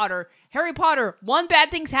Harry Potter. Harry Potter, one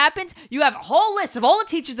bad thing happens, you have a whole list of all the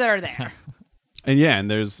teachers that are there. And yeah, and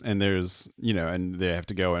there's and they have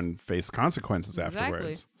to go and face consequences Exactly.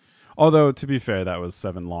 afterwards. Although to be fair, that was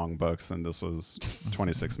 7 long books and this was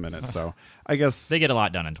 26 minutes. So I guess They get a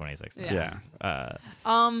lot done in 26 minutes. yeah.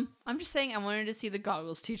 I'm just saying I wanted to see the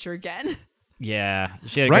goggles teacher again. Yeah.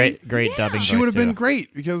 She had a Right? great Yeah. dubbing She voice, would have been too.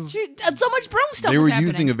 great because Dude, so much broom stuff they was were happening.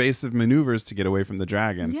 using evasive maneuvers to get away from the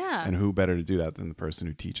dragon. Yeah. And who better to do that than the person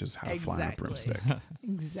who teaches how to fly on a Exactly. broomstick?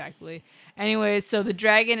 Exactly. Anyways, so the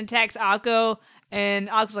dragon attacks Akko, and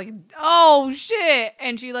Akko's like, oh, shit.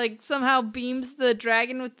 And she, like, somehow beams the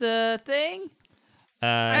dragon with the thing.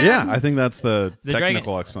 Yeah, I think that's the dragon-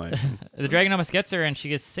 technical explanation. The dragon almost gets her, and she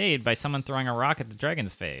gets saved by someone throwing a rock at the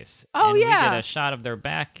dragon's face. Oh, and yeah. we get a shot of their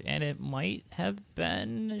back, and it might have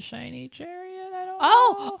been a shiny chariot. I don't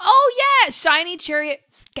know. Oh, yeah. Shiny Chariot.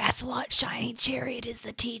 Guess what? Shiny Chariot is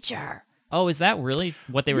the teacher. Oh, is that really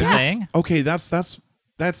what they were Yes. saying? Okay,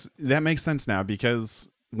 that makes sense now because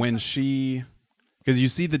when because you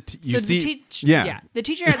see the the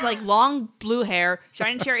teacher has like long blue hair.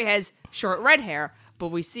 Shiny Chariot has short red hair, but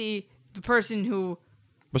we see the person who.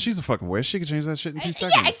 But she's a fucking witch. She could change that shit in 2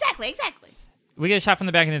 seconds. Yeah, exactly. We get a shot from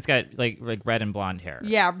the back, and it's got like red and blonde hair.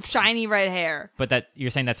 Yeah, shiny red hair. But that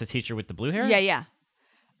you're saying that's the teacher with the blue hair? Yeah.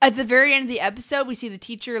 At the very end of the episode, we see the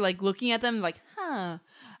teacher like looking at them, like, huh.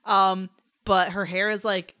 But her hair is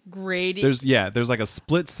like graded. There's like a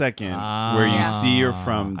split second where you see her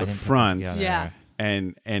from I the didn't put that front, together. Yeah.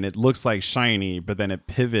 and it looks like shiny, but then it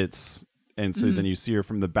pivots, and so then you see her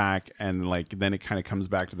from the back, and like then it kind of comes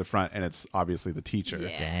back to the front, and it's obviously the teacher.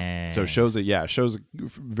 Yeah. Dang. So it shows it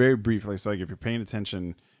very briefly. So like if you're paying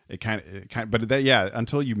attention, it kind of but that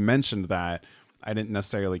until you mentioned that, I didn't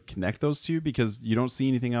necessarily connect those two because you don't see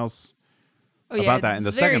anything else about that in the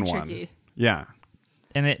it's very second tricky. one. Yeah.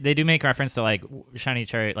 And they do make reference to like shiny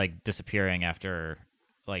chariot like disappearing after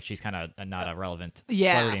like she's kind of not a relevant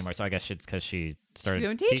Yeah. celebrity anymore. So I guess it's because she started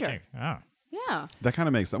became a teacher. teaching. Oh. Yeah. That kind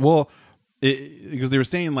of makes sense. Well, because they were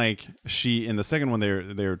saying like she in the second one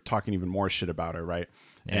they were talking even more shit about her, right?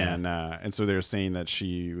 Yeah. And so they were saying that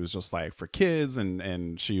she was just like for kids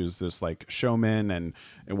and she was this like showman and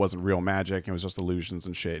it wasn't real magic, it was just illusions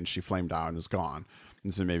and shit, and she flamed out and is gone.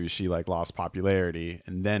 And so maybe she like lost popularity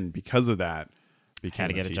and then because of that became Had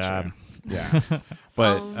to get a teacher. job. Yeah.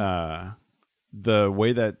 But the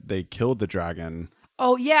way that they killed the dragon.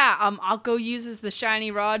 Oh yeah. Akko uses the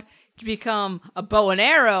shiny rod to become a bow and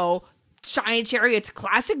arrow. Shiny Chariot's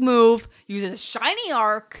classic move uses a shiny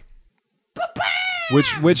arc.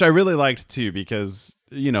 Ba-bam! Which I really liked too, because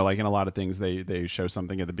like in a lot of things they show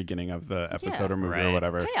something at the beginning of the episode Yeah, or movie or right.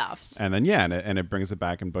 whatever, Payoffs. and then and it brings it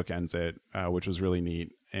back and bookends it, which was really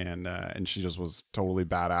neat. And she just was totally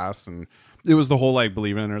badass, and it was the whole like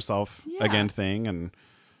believing in herself Yeah. again thing, and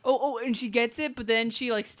Oh, and she gets it, but then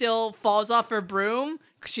she like still falls off her broom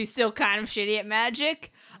because she's still kind of shitty at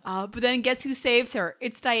magic. But then guess who saves her?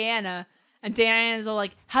 It's Diana. And Diana's all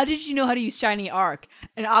like, how did you know how to use Shiny Arc?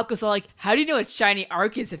 And Akko's all like, how do you know what Shiny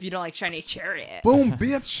Arc is if you don't like Shiny Chariot? boom,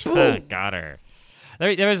 bitch. Got her.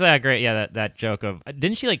 There was a great that joke of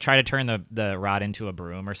didn't she like try to turn the rod into a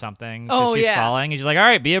broom or something? 'Cause Oh, she's yeah. falling and she's like, all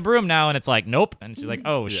right, be a broom now, and it's like nope, and she's like,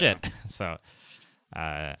 oh Yeah. shit. So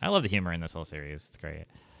I love the humor in this whole series. It's great.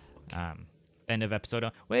 End of episode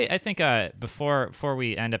 1. Wait, I think before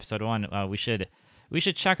we end episode 1, we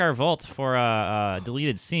should check our vault for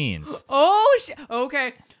deleted scenes. Oh,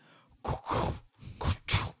 okay.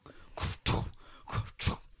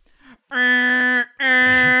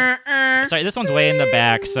 Sorry, this one's way in the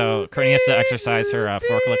back, so Courtney has to exercise her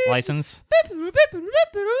forklift license.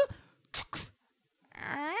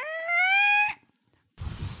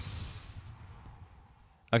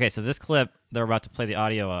 Okay, so this clip they're about to play the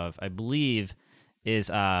audio of, I believe, is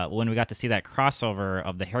when we got to see that crossover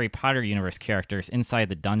of the Harry Potter universe characters inside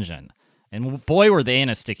the dungeon. And boy, were they in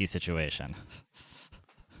a sticky situation.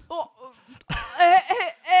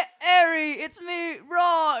 Harry, it's me,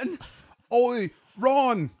 Ron. Oi,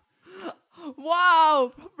 Ron!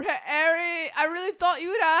 Wow, Harry, I really thought you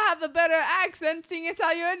would have a better accent seeing as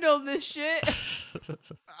how you handled this shit.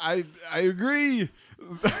 I agree.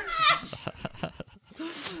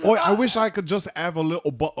 Oi, I wish I could just have a little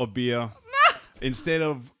butter beer instead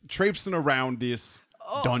of traipsing around this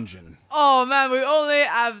dungeon. Oh man, we only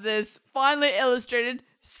have this finely illustrated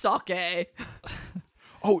sake.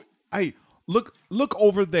 Oh, hey, look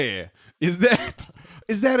over there. Is that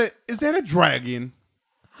a dragon?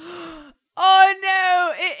 Oh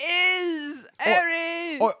no, it is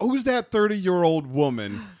Harry. Or who's that 30-year-old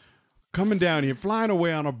woman coming down here, flying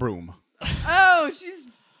away on a broom? Oh, she's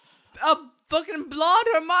a fucking blonde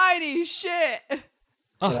Hermione. Shit.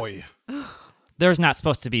 Boy. There's not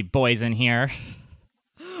supposed to be boys in here.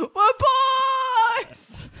 We're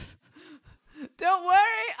boys. Don't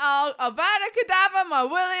worry, I'll Avada Kedavra my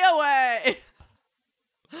willy away.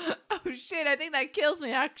 Oh shit, I think that kills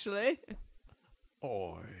me actually.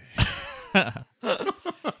 Oi.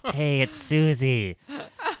 Hey, it's Susie.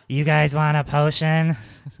 You guys want a potion?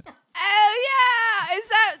 Oh yeah, is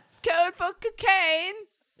that code for cocaine?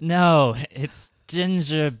 No, it's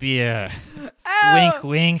ginger beer. Oh, Wink,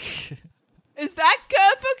 wink. is that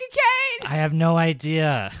code for cocaine? I have no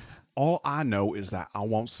idea. All I know is that I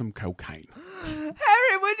want some cocaine.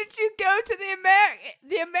 Harry, when did you go to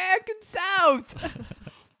the American South?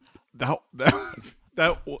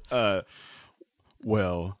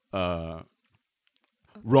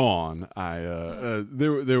 Ron,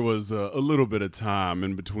 there was a little bit of time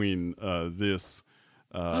in between this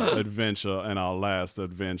adventure and our last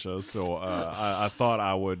adventure, so I thought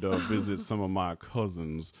I would visit some of my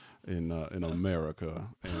cousins in America,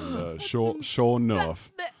 and sure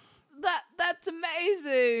enough, That's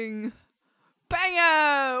amazing.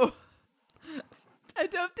 Bango. I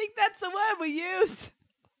don't think that's the word we use.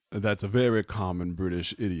 that's a very common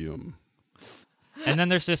British idiom. And then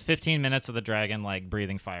there's just 15 minutes of the dragon like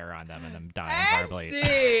breathing fire on them and them dying And horribly.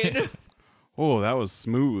 scene. Oh, that was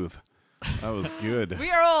smooth. That was good. We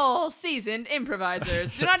are all seasoned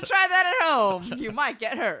improvisers. Do not try that at home. You might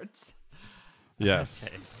get hurt. Yes.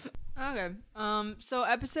 Okay. So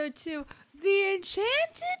episode 2, The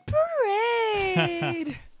Enchanted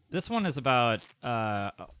Parade. This one is about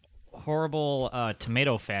horrible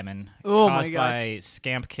tomato famine Oh my caused God. by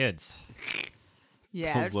scamp kids.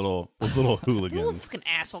 Yeah. Those little hooligans. Fucking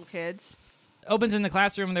asshole kids. Opens in the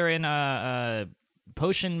classroom. They're in a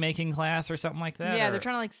potion making class or something like that. Yeah, or- they're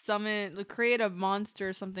trying to create a monster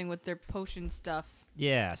or something with their potion stuff.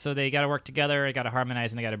 Yeah, so they got to work together. They got to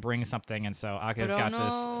harmonize, and they got to bring something. And so Aka's But got no.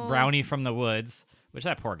 this brownie from the woods, which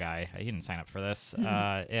that poor guy, he didn't sign up for this.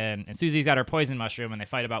 And Susie's got her poison mushroom, and they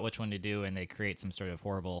fight about which one to do, and they create some sort of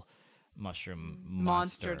horrible mushroom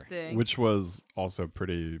Monster thing. Which was also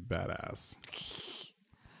pretty badass.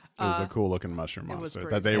 It was a cool looking mushroom it was monster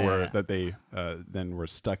pretty that they then were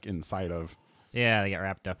stuck inside of. Yeah, they got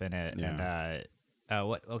wrapped up in it. Yeah. And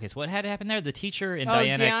what? Okay, so what had happened there? The teacher and Oh,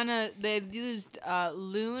 Diana. They used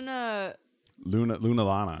Luna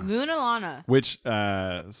Lana. Which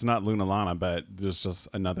it's not Luna Lana, but there's just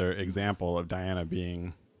another example of Diana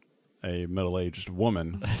being a middle-aged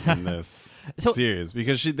woman in this So- series,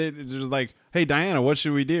 because they're just like, hey Diana, what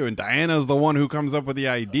should we do? And Diana's the one who comes up with the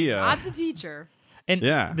idea. I'm the teacher. And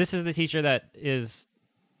Yeah. this is the teacher that is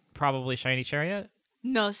probably Shiny Chariot.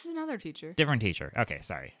 No, this is another teacher. Different teacher. Okay,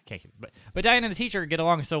 sorry. Can't keep, but Diana and the teacher get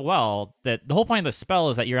along so well that the whole point of the spell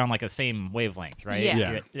is that you're on like the same wavelength, right?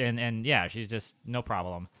 Yeah. Yeah. And yeah, she's just no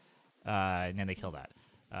problem. And then they kill that.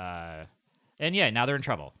 And yeah, now they're in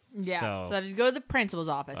trouble. Yeah. So So, they have to go to the principal's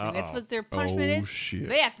office, and that's Uh-oh. what their punishment Oh, is. shit.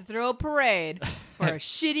 They have to throw a parade for a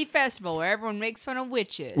shitty festival where everyone makes fun of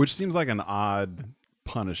witches. Which seems like an odd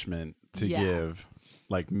punishment to Yeah. give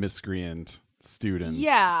like miscreant students.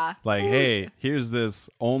 Yeah. Like, hey, here's this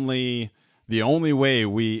the only way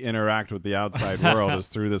we interact with the outside world is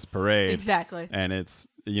through this parade. Exactly. And it's,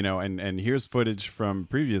 and here's footage from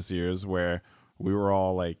previous years where we were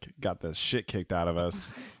all like got the shit kicked out of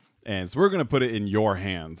us. And so we're going to put it in your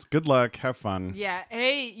hands. Good luck. Have fun. Yeah.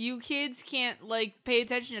 Hey, you kids can't pay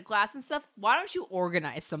attention to class and stuff. Why don't you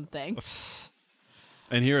organize something?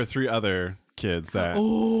 And here are 3 other kids that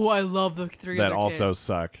Oh, I love the 3 that other also kids.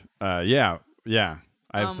 suck. Yeah.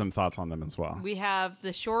 I have some thoughts on them as well. We have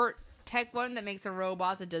the short tech one that makes a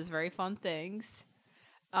robot that does very fun things.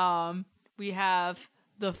 We have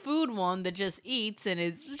the food one that just eats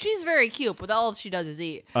and she's very cute, but all she does is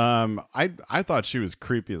eat. I thought she was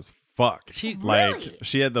creepy as fuck.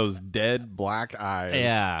 She had those dead black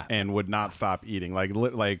eyes, and would not stop eating.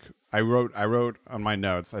 Like I wrote on my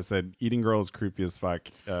notes. I said, "Eating girl is creepy as fuck,"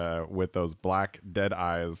 with those black dead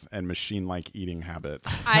eyes and machine-like eating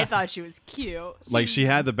habits. I thought she was cute. Like she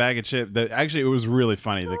had the bag of chips. Actually, it was really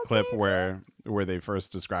funny. The clip where they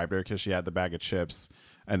first described her, because she had the bag of chips.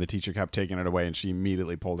 And the teacher kept taking it away, and she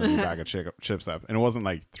immediately pulled a new bag of chips up. And it wasn't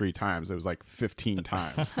like 3 times; it was like 15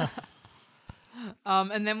 times.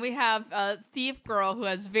 And then we have a thief girl who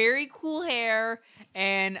has very cool hair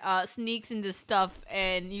and sneaks into stuff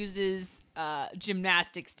and uses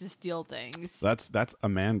gymnastics to steal things. That's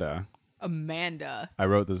Amanda. Amanda. I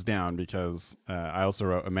wrote this down because I also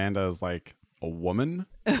wrote Amanda is like a woman.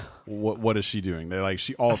 What is she doing? They're like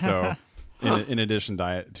she also. In addition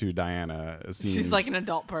to Diana, she's like an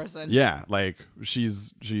adult person. Yeah, like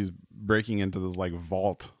she's breaking into this like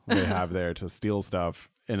vault they have there to steal stuff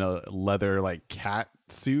in a leather like cat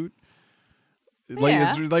suit.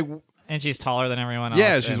 Like it's like, and she's taller than everyone else.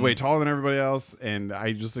 Yeah, she's way taller than everybody else, and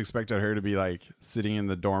I just expected her to be like sitting in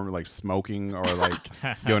the dorm like smoking or like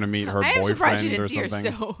going to meet her boyfriend or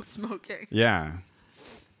something. So smoking. Yeah.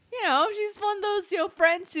 You know, she's one of those,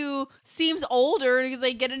 friends who seems older and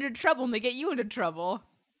they get into trouble and they get you into trouble.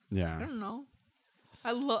 Yeah. I don't know.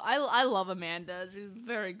 I love Amanda. She's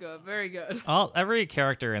very good. Very good. Every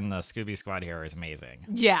character in the Scooby Squad here is amazing.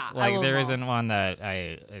 Yeah. Like there isn't one that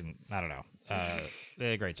I don't know. They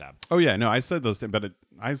did a great job. Oh yeah, no, I said those things, but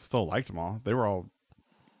I still liked them all. They were all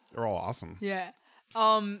awesome. Yeah.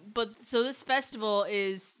 But so this festival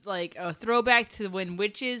is like a throwback to when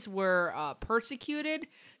witches were persecuted.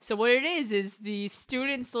 So what it is the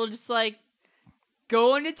students will just like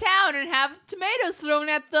go into town and have tomatoes thrown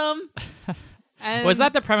at them. And was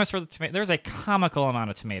that the premise for the tomato? There's a comical amount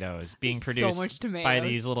of tomatoes being produced so much tomatoes. by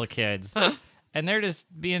these little kids. And they're just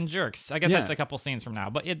being jerks. I guess that's a couple scenes from now.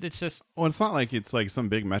 But it's just... Well, it's not like it's like some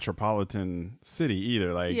big metropolitan city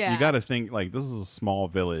either. Like, you got to think, like, this is a small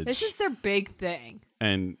village. This is their big thing.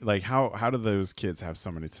 And, like, how do those kids have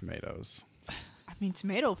so many tomatoes? I mean,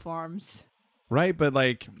 tomato farms. Right? But,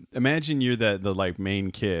 like, imagine you're the like,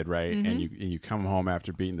 main kid, right? Mm-hmm. And you come home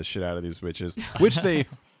after beating the shit out of these witches. Which they,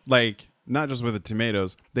 like, not just with the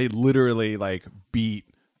tomatoes, they literally, like, beat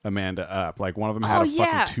Amanda up. Like, one of them had a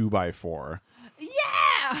fucking 2x4.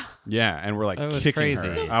 Yeah. Yeah, and we're like kicking crazy.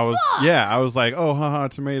 her. I was like, oh, haha,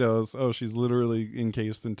 tomatoes. Oh, she's literally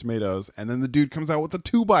encased in tomatoes. And then the dude comes out with a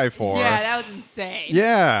 2x4. Yeah, that was insane.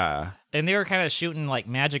 Yeah. And they were kind of shooting like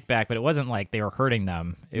magic back, but it wasn't like they were hurting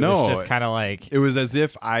them. It No, was just kind of like... It was as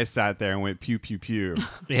if I sat there and went pew, pew, pew.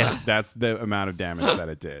 Yeah. That's the amount of damage that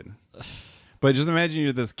it did. But just imagine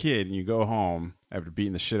you're this kid and you go home after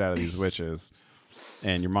beating the shit out of these witches.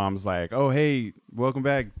 And your mom's like, oh, hey, welcome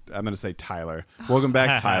back. I'm going to say Tyler. Welcome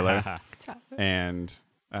back, Tyler. And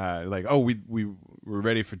like, oh, we're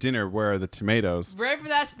ready for dinner. Where are the tomatoes? Ready for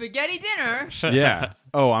that spaghetti dinner. Yeah.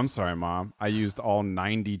 Oh, I'm sorry, Mom. I used all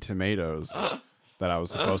 90 tomatoes that I was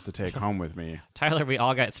supposed to take home with me. Tyler, we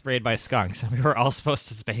all got sprayed by skunks, and we were all supposed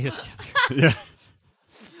to spray together. Yeah.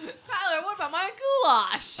 Tyler, what about my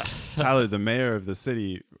goulash? Tyler, the mayor of the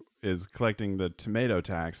city is collecting the tomato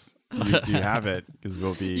tax. Do you have it? Because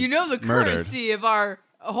we'll be the murdered. currency of our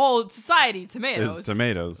whole society, tomatoes. Is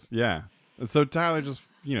tomatoes, yeah. And so Tyler just,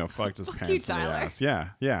 fucked his Fuck parents you, in the Tyler. ass. Yeah,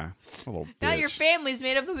 yeah. A little Now bitch. your family's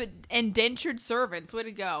made up of indentured servants. Way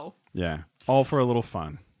to go. Yeah. All for a little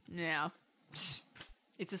fun. Yeah.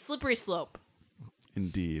 It's a slippery slope.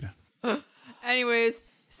 Indeed. Anyways,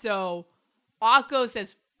 so Akko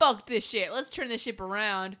says, fuck this shit. Let's turn this ship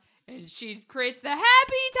around. And she creates the Happy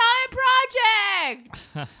Time Project.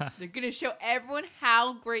 They're going to show everyone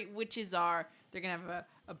how great witches are. They're going to have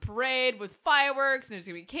a parade with fireworks, and there's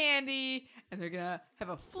going to be candy, and they're going to have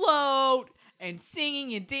a float, and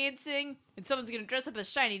singing and dancing, and someone's going to dress up as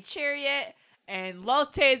Shiny Chariot, and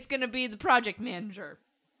Lotte is going to be the project manager.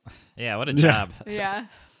 Yeah, what a job. Yeah.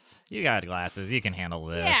 You got glasses. You can handle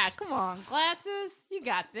this. Yeah, come on, glasses. You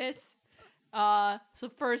got this. So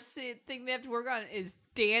first thing they have to work on is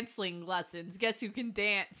dancing lessons. Guess who can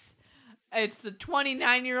dance? It's the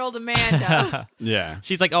 29-year-old Amanda. Yeah.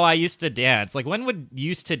 She's like, oh, I used to dance. Like, when would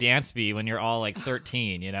used to dance be when you're all like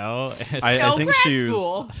 13, you know? I think grad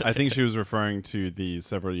school. I think she was referring to the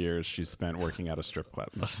several years she spent working at a strip club.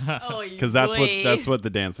 Oh, Because that's what the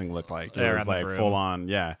dancing looked like. It There was on the like broom. full on,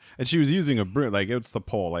 yeah. And she was using a broom, like it's the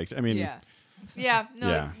pole. Like, I mean, Yeah. Yeah, no,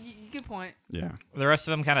 Yeah. good point. Yeah. The rest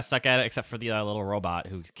of them kind of suck at it, except for the little robot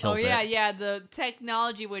who kills Oh, yeah, it. yeah, the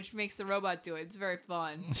technology which makes the robot do it. It's very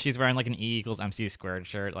fun. She's wearing like an E equals MC squared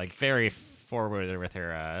shirt, like very forward with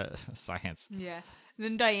her science. Yeah. And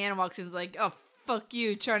then Diana walks in and is like, oh, fuck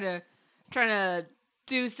you, trying to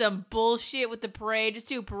do some bullshit with the parade. Just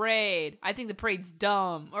do a parade. I think the parade's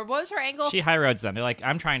dumb. Or what was her angle? She high roads them. They're like,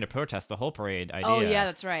 I'm trying to protest the whole parade idea. Oh, yeah,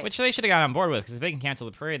 that's right. Which they should have got on board with, because if they can cancel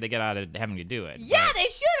the parade, they get out of having to do it. Yeah, they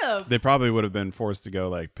should have. They probably would have been forced to go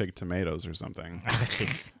like pick tomatoes or something.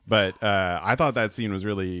 Jeez. But I thought that scene was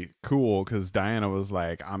really cool because Diana was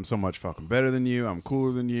like, I'm so much fucking better than you. I'm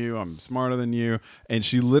cooler than you. I'm smarter than you. And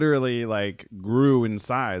she literally like grew in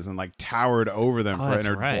size and like towered over them. Oh, And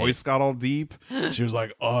her right. voice got all deep. She was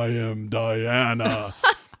like, I am Diana.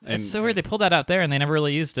 And It's so weird. They pulled that out there and they never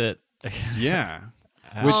really used it. yeah.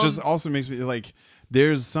 Which just also makes me like,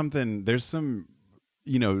 there's some,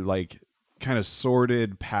 like kind of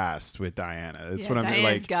sordid past with Diana. It's what I'm Diana's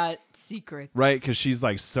like. got secrets. Right, because she's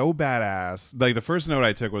like so badass. Like the first note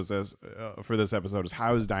I took was this for this episode is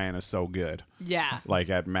how is Diana so good? Yeah. Like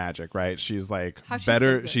at magic, right? She's like How's she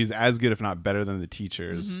better. so good? She's as good, if not better, than the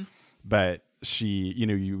teachers. Mm-hmm. But she,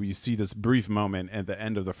 you see this brief moment at the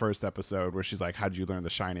end of the first episode where she's like, "How did you learn the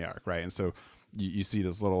shiny arc?" Right, and so you see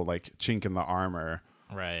this little like chink in the armor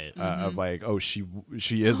Right. of like, oh, she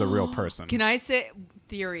is a real person. Can I say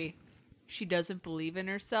theory? She doesn't believe in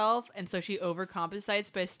herself, and so she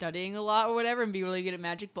overcompensates by studying a lot or whatever and be really good at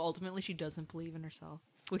magic, but ultimately she doesn't believe in herself,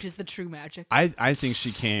 which is the true magic. I think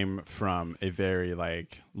she came from a very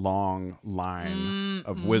like long line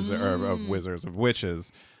of wizards of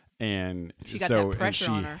witches, and She got so that pressure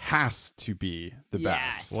and on she her. has to be the Yes.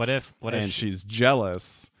 best. What if and she- she's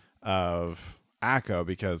jealous of Akko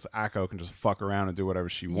because Akko can just fuck around and do whatever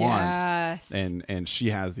she wants, Yes. and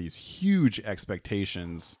she has these huge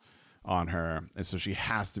expectations on her, and so she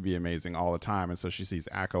has to be amazing all the time, and so she sees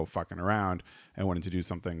Akko fucking around and wanting to do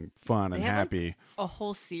something fun and They have, happy. a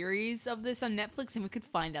whole series of this on Netflix, and we could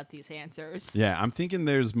find out these answers. Yeah, I'm thinking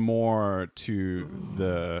there's more to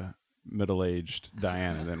the middle-aged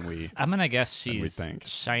Diana than we. I'm gonna guess we she's think.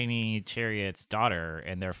 Shiny Chariot's daughter,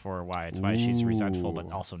 and therefore why she's resentful, but Ooh.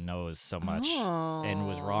 also knows so much and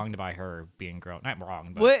was wronged by her being grown. Not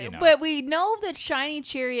wrong, but But, you know. but we know that Shiny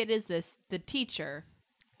Chariot is the teacher.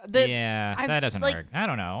 Yeah, that doesn't work. I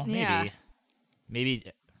don't know. Yeah.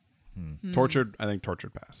 Maybe. Tortured, I think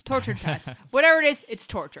tortured past. Tortured past. Whatever it is, it's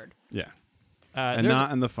tortured. Yeah, and There's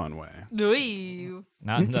not in the fun way. Ooh.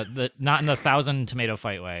 not in the not in the 1,000 tomato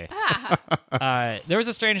fight way. There was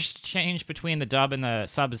a strange change between the dub and the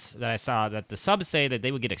subs that I saw. That the subs say that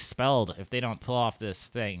they would get expelled if they don't pull off this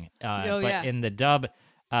thing. But yeah. in the dub,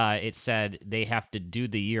 it said they have to do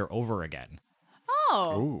the year over again,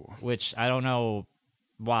 Oh. Ooh, which I don't know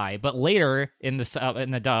why. But later in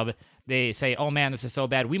the dub, they say, "Oh man, this is so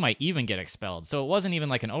bad, we might even get expelled." So it wasn't even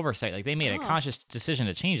like an oversight. Like they made a conscious decision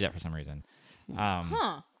to change that for some reason.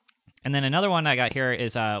 Huh. And then another one I got here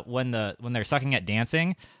is when they're sucking at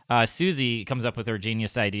dancing, Susie comes up with her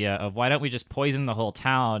genius idea of why don't we just poison the whole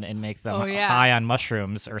town and make them Oh, yeah. high on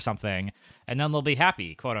mushrooms or something, and then they'll be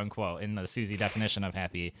happy, quote unquote, in the Susie definition of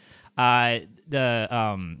happy.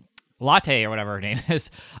 The Latte or whatever her name is,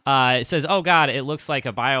 it says, "Oh God, it looks like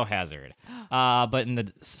a biohazard." But in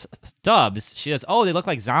the dubs, she says, "Oh, they look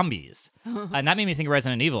like zombies," and that made me think of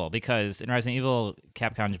Resident Evil because in Resident Evil,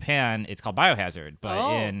 Capcom Japan, it's called Biohazard, but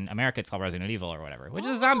Oh. in America, it's called Resident Evil or whatever, which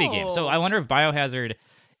is a zombie game. So I wonder if Biohazard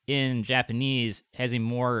in Japanese has a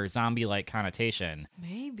more zombie-like connotation.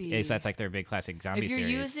 Maybe. Because that's like their big classic zombie if you're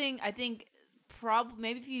series. using, I think,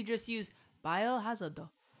 maybe if you just use biohazard,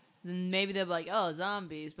 then maybe they'll be like, oh,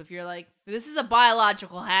 zombies. But if you're like, this is a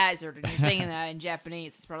biological hazard, and you're saying that in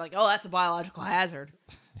Japanese, it's probably like, oh, that's a biological hazard.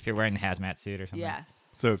 If you're wearing the hazmat suit or something. Yeah.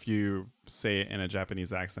 so if you say it in a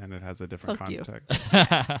Japanese accent, it has a different Fuck you. context.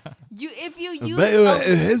 If you use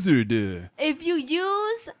Biohazard. if you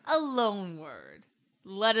use a loan word,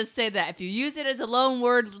 let us say that. If you use it as a loan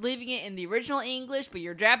word, leaving it in the original English, but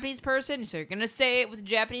you're a Japanese person, so you're going to say it with a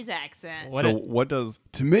Japanese accent. What So it- what does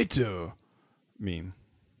tomato mean?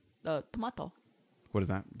 Tomato. What is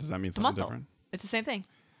that? Does that mean something Tomato. different? It's the same thing.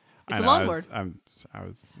 I It's a know, loan I word. was, I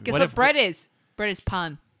was Guess What what if- bread is? Bread is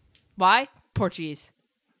pan. Why? Portuguese.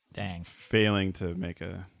 Dang. failing to make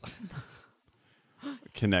a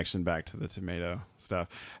connection back to the tomato stuff.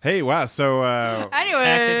 Hey, wow. So,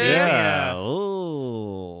 Anyway. Yeah.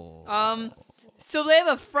 Ooh. So they have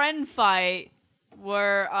a friend fight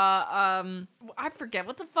where I forget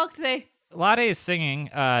what the fuck Latte is singing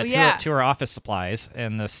yeah. to her office supplies,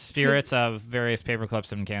 and the spirits of various paper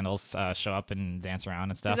clips and candles show up and dance around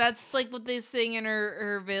and stuff. 'Cause that's like what they sing in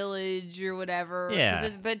her village or whatever. 'Cause Yeah.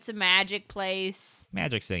 it's a magic place.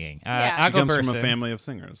 Magic singing. Yeah. She comes from a Bursts in. family of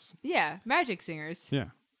singers. Yeah, magic singers. Yeah.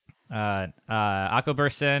 Akko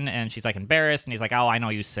bursts in, and she's like embarrassed, and he's like, "Oh, I know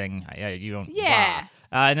you sing. You don't." Yeah.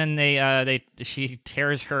 blah." And then she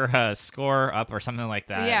tears her score up or something like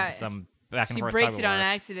that. Yeah. Some back and She forth. breaks tug it of on war.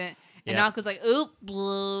 accident. And Yeah. Akko's like, oop,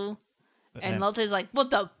 blue. And And- Lotte's like, what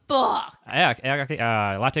the fuck?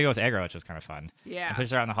 Yeah, Latte goes aggro, which was kind of fun. Yeah. And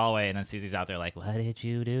pushes her out in the hallway, and then Susie's out there like, "What did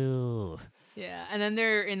you do?" Yeah. And then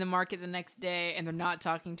they're in the market the next day and they're not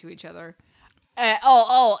talking to each other.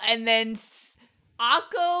 And then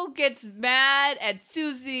Akko gets mad at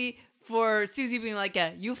Susie for Susie being like,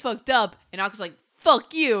 you fucked up. And Akko's like,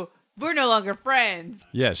 fuck you. We're no longer friends.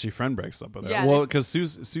 Yeah, she friend breaks up with her. Yeah, Well, because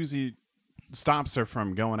Susie stops her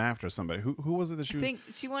from going after somebody. Who was it that she I was? think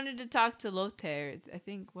she wanted to talk to Lotte. I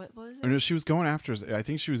think, what was Or it? no, she was going after. I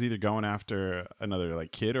think she was either going after another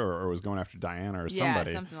like kid or was going after Diana or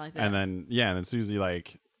somebody. Yeah, something like that. And then Susie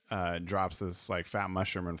like drops this like fat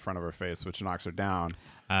mushroom in front of her face, which knocks her down.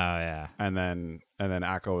 Oh yeah. And then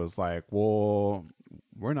Akko is like, "Well,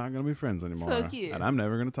 we're not gonna be friends anymore, Fuck you. and I'm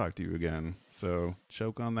never gonna talk to you again. So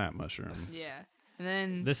choke on that mushroom." Yeah. And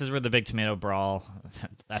then This is where the big tomato brawl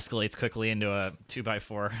escalates quickly into a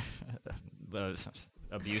 2x4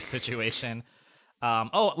 abuse situation.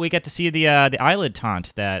 We get to see the eyelid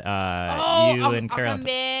taunt that you and Carol.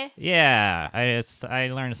 Akame. Yeah, I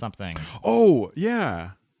learned something. Oh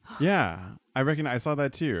yeah, yeah. I saw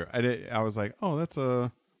that too. I was like, oh, that's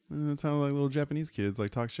how like little Japanese kids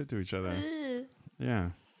like talk shit to each other. Yeah,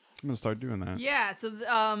 I'm gonna start doing that. Yeah, so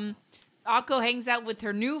Akko hangs out with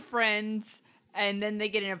her new friends, and then they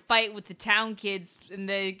get in a fight with the town kids, and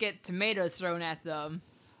they get tomatoes thrown at them.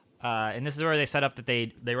 And this is where they set up that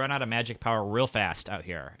they run out of magic power real fast out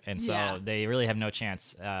here, and so Yeah. they really have no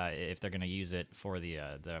chance if they're going to use it for the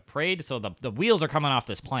parade. So the wheels are coming off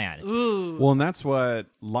this plan. Ooh. Well, and that's what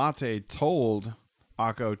Latte told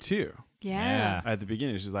Akko too. Yeah. At the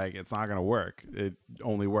beginning, she's like, "It's not gonna work. It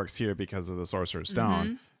only works here because of the Sorcerer's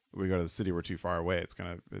Stone. We go to the city, we're too far away. It's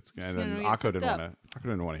gonna." And then gonna get Akko fucked up.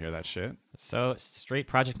 didn't want to hear that shit. So straight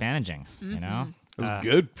project managing, you know. It was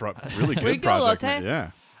good, really good Way to go, project. Latte.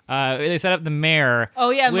 Yeah. They set up the mayor.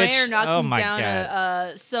 Oh yeah, which, Mayor knocking oh my down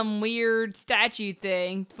God. some weird statue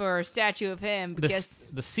thing for a statue of him. the, Because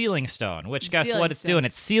the sealing stone, which guess Sealing what it's stone. doing?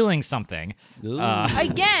 It's sealing something.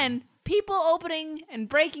 again, people opening and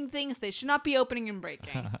breaking things they should not be opening and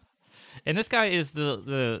breaking. And this guy is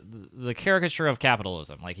the caricature of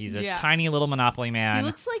capitalism. Like he's a Yeah. tiny little monopoly man. He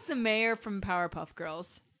looks like the mayor from Powerpuff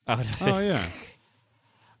Girls. Oh, does Oh it? yeah.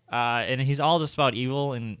 And he's all just about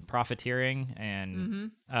evil and profiteering,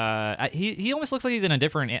 and he almost looks like he's in a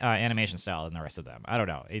different animation style than the rest of them. I don't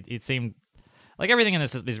know. It seemed like everything in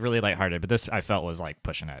this is really lighthearted, but this I felt was like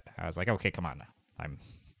pushing it. I was like, okay, come on,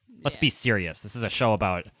 let's be serious. This is a show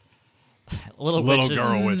about little witches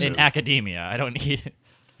girl witches. in academia. I don't need.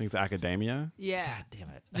 I think it's Academia. Yeah. Damn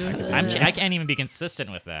it! I can't even be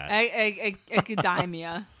consistent with that.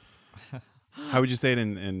 Academia. How would you say it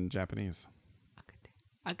in Japanese?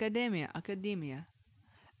 Academia.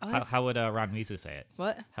 Oh, How would Ron Weasley say it?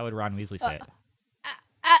 what? How would Ron Weasley say it?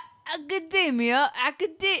 Academia.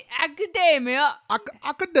 Academia.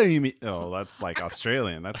 Academia. Oh, that's like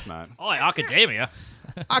Australian. That's not Oh, academia.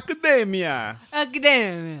 Academia.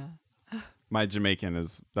 Academia. My Jamaican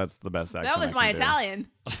that's the best accent. That was I my can do. Italian.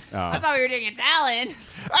 I Oh. thought we were doing Italian.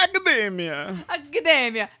 Academia.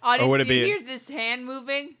 Academia. Audience, would it can you be- hear this hand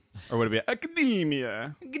moving? Or would it be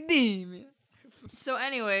Academia? Academia. So,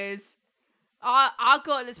 anyways,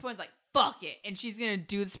 Akko at this point is like, fuck it. And she's going to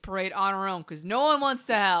do this parade on her own because no one wants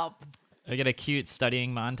to help. We get a cute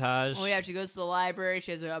studying montage. Oh, yeah, she goes to the library.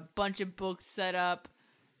 She has a bunch of books set up.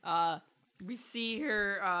 We see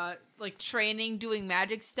her, like, training, doing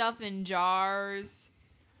magic stuff in jars.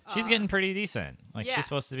 She's getting pretty decent. Like yeah. she's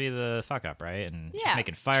supposed to be the fuck up, right? And she's Yeah,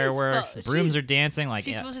 making she's fireworks. fu- Brooms she's- are dancing. Like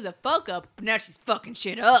She's yeah. supposed to be the fuck up, but now she's fucking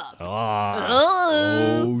shit up. Oh,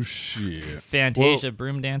 Oh shit. Fantasia Well,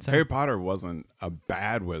 broom dancing. Harry Potter wasn't a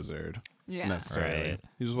bad wizard Yeah. necessarily. Right.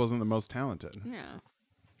 He just wasn't the most talented. Yeah.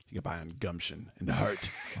 You get by on gumption and heart.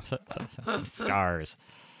 Scars.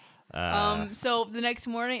 So the next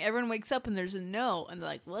morning, everyone wakes up and there's a note, and they're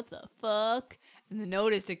like, "What the fuck?" And the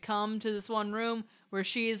note is to come to this one room where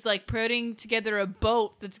she is like putting together a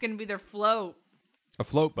boat that's gonna be their float, A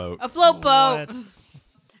float boat. a float boat. What?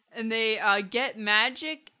 And they get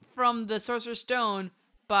magic from the Sorcerer's Stone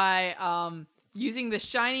by using the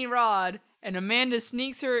shiny rod and Amanda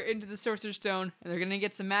sneaks her into the Sorcerer's Stone, and they're gonna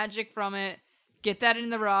get some magic from it, get that in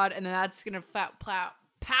the rod, and then that's gonna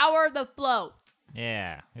power the float.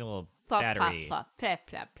 Yeah, a little Plop, battery. plop, plop, plop,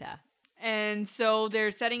 plop, plop. And so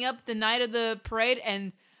they're setting up the night of the parade,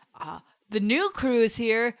 and the new crew is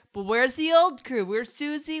here, but where's the old crew? Where's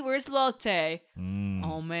Susie? Where's Lotte?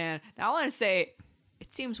 Oh, man. Now, I want to say,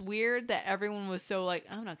 it seems weird that everyone was so like,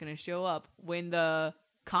 I'm not going to show up, when the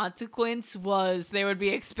consequence was they would be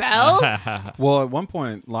expelled? Well, at one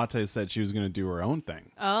point, Latte said she was going to do her own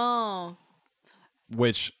thing. Oh.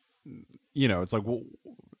 Which, it's like, well,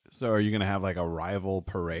 so are you going to have like a rival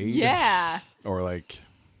parade? Yeah. Or like...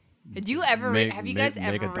 Did you ever have you guys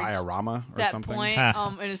ever make a reached diorama or that something? point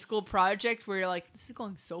in a school project where you're like, this is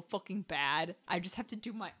going so fucking bad. I just have to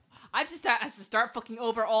have to start fucking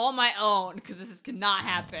over all my own because this cannot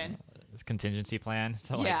happen. This contingency plan.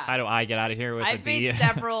 So like, Yeah. how do I get out of here with a I've B? made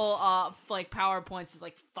several like PowerPoints. It's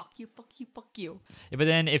like fuck you. Yeah, but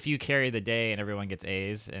then if you carry the day and everyone gets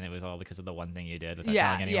A's and it was all because of the one thing you did without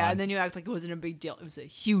telling anyone. Yeah, and then you act like it wasn't a big deal. It was a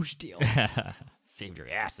huge deal. Saved your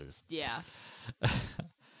asses. Yeah.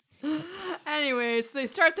 Anyways, they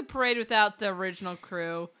start the parade without the original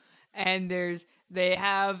crew, and they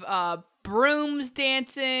have brooms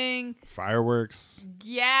dancing. Fireworks.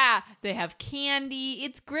 Yeah, they have candy.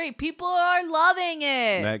 It's great. People are loving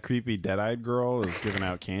it. That creepy dead-eyed girl is giving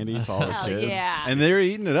out candy to all the Hell kids. yeah. And they're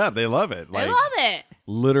eating it up. They love it. I love it.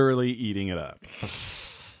 Literally eating it up.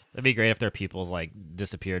 It'd be great if their pupils like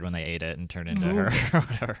disappeared when they ate it and turned into her or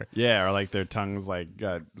whatever. Yeah, or like their tongues like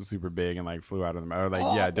got super big and like flew out of them. Or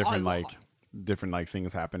like different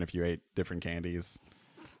things happen if you ate different candies.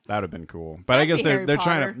 That would have been cool. But I guess they're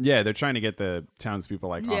trying to get the townspeople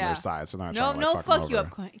like on their side, so they're not trying to no fuck fuck them you over.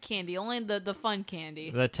 up candy. Only the fun candy.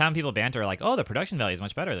 The town people banter like, "Oh, the production value is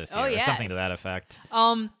much better this year," Oh, or something yes. to that effect.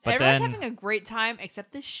 Everyone's then- having a great time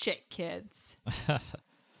except the shit kids.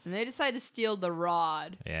 And they decide to steal the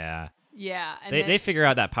rod. Yeah, Yeah, and they then, figure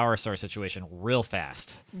out that power source situation real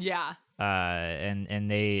fast. yeah. And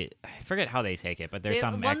they I forget how they take it, but there's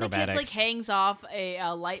some one of the acrobatics. kids like hangs off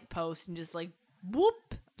a light post and just like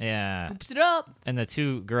whoop. Yeah. Scoops it up. And the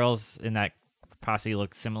two girls in that posse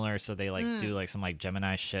look similar, so they like do like some like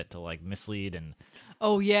Gemini shit to like mislead and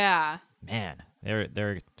Oh yeah. man,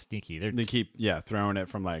 they're sneaky. They keep throwing it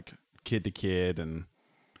from like kid to kid, and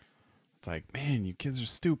it's like, man, you kids are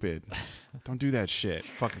stupid. Don't do that shit.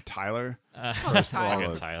 Fucking Tyler. First of all,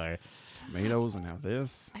 fucking Tyler. tomatoes and now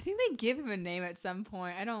this. I think they give him a name at some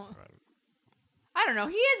point. I don't know.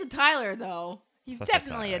 He is a Tyler though. He's That's a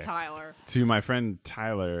definitely a Tyler. To my friend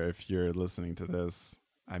Tyler, if you're listening to this,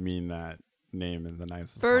 I mean that name in the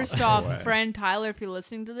nicest First possible off, way. friend Tyler, if you're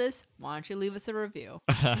listening to this, why don't you leave us a review?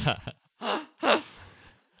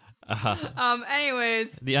 Anyways,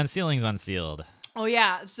 The unsealing's unsealed. oh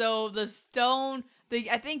yeah. So the stone.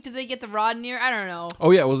 I think did they get the rod near? I don't know.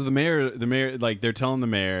 Oh yeah, was the mayor? The mayor, like they're telling the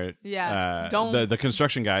mayor, Yeah, don't- The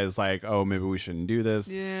construction guy is like, oh, maybe we shouldn't do this.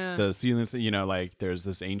 Yeah. The ceiling, like there's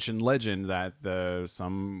this ancient legend that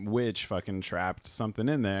some witch fucking trapped something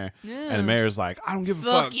in there, Yeah. and the mayor's like, I don't give a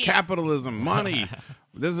Fuck fuck. it. Capitalism, money.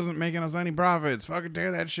 This isn't making us any profits. Fucking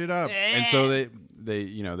tear that shit up. And so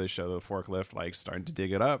they show the forklift like starting to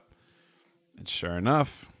dig it up, and sure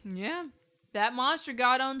enough, Yeah, that monster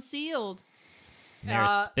got unsealed. Mayor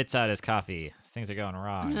spits out his coffee. Things are going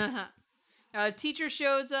wrong. A teacher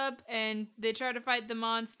shows up and they try to fight the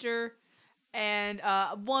monster. And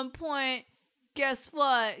at one point, guess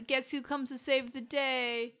what? Guess who comes to save the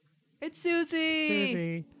day? It's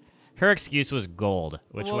Susie. Her excuse was gold,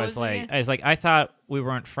 which What was was like, it? I thought we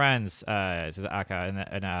weren't friends. This is Aka,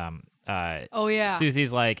 and Oh yeah.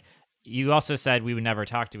 Susie's like, you also said we would never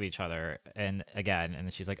talk to each other, and then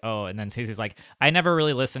she's like, oh, and then Susie's like, I never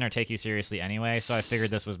really listen or take you seriously anyway, so I figured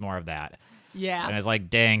this was more of that. Yeah. And I was like,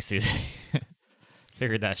 dang, Susie,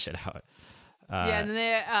 figured that shit out. Yeah, and then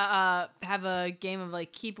they have a game of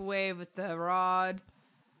like keep away with the rod.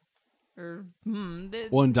 Or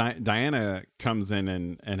well, and Diana comes in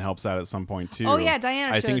and helps out at some point too. Oh, yeah,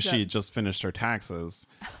 Diana I think shows she up. just finished her taxes.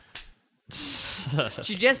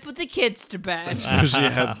 she just put the kids to bed. So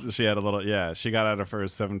she had a little she got out of her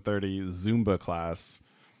 7:30 Zumba class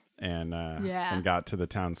and got to the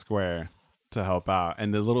town square to help out,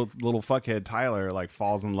 and the little fuckhead Tyler like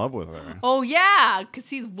falls in love with her. Oh yeah, because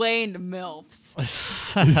he's way into milfs.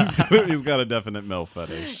 He's got a definite MILF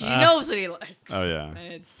fetish. He knows what he likes. Oh yeah.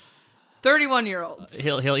 And it's 31-year-olds.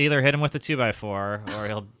 He'll either hit him with a 2x4 or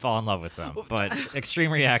he'll fall in love with them. But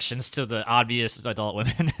extreme reactions to the obvious adult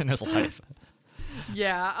women in his life.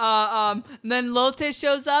 Yeah. And then Lotte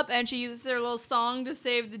shows up and she uses her little song to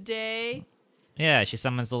save the day. Yeah, she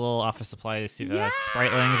summons the little office supply Yeah!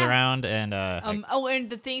 spritlings around, and and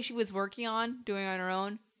the thing she was working on, doing on her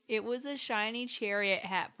own, it was a shiny chariot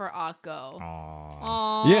hat for Akko. aw.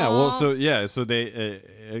 Aww. Yeah, well, so they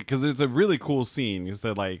because it's a really cool scene is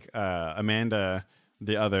that like Amanda,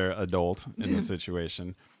 the other adult in the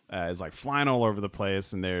situation, is like flying all over the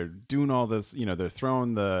place, and they're doing all this. They're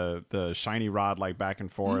throwing the shiny rod like back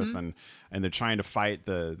and forth, and they're trying to fight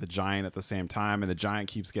the giant at the same time, and the giant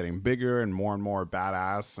keeps getting bigger and more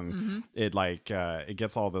badass, and it like it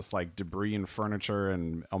gets all this like debris and furniture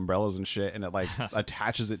and umbrellas and shit, and it like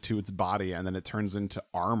attaches it to its body, and then it turns into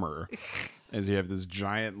armor. As you have this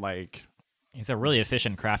giant like It's a really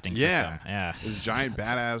efficient crafting system. Yeah. this giant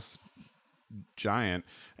badass giant,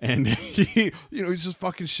 and he's just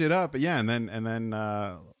fucking shit up. But yeah, and then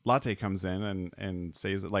Latte comes in and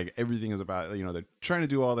says that like everything is about they're trying to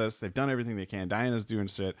do all this. They've done everything they can. Diana's doing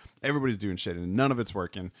shit. Everybody's doing shit, and none of it's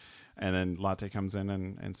working. And then Latte comes in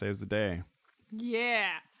and saves the day. Yeah.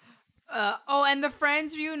 And the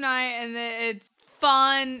friends reunite, and it's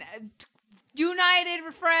fun.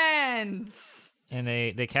 United friends. And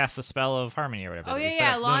they cast the spell of harmony or whatever. Oh It's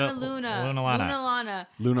yeah, like Luna. Lunalana,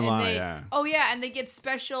 And yeah. Oh yeah, and they get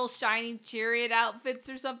special shiny chariot outfits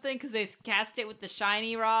or something because they cast it with the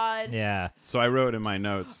shiny rod. Yeah. So I wrote in my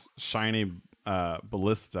notes shiny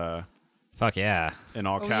ballista Fuck yeah. in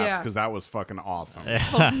all Oh, caps yeah. because that was fucking awesome.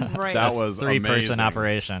 Great. That was 3-person amazing.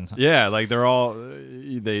 operation. Yeah, like they're all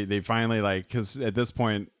they finally like because at this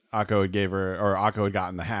point Akko had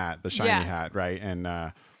gotten the hat, the shiny hat, right? And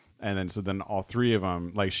then all three of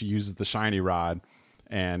them like she uses the shiny rod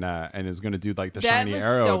and is going to do like the That shiny was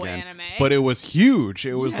arrow so again. anime. But it was huge.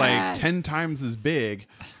 It was like Yes. 10 times as big,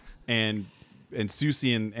 and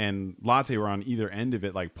Susie and Latte were on either end of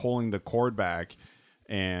it, like pulling the cord back,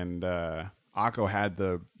 and Akko had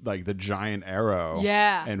the giant arrow,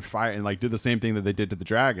 Yeah. and fire and like did the same thing that they did to the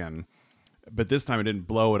dragon, but this time it didn't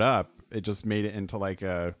blow it up. It just made it into like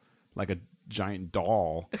a giant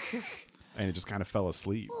doll, and it just kind of fell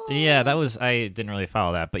asleep. Yeah, I didn't really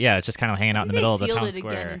follow that. But yeah, it's just kind of hanging out in the middle of the town They sealed it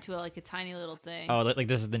again square. into like a tiny little thing. Oh, like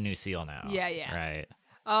this is the new seal now. Yeah, yeah. Right.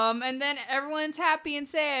 And then everyone's happy and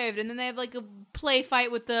saved, and then they have like a play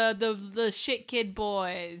fight with the shit kid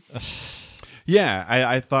boys. Yeah,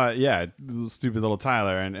 I thought, stupid little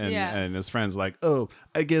Tyler and Yeah. and his friends like, oh,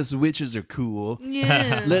 I guess witches are cool.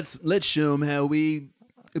 Yeah. Let's show them how we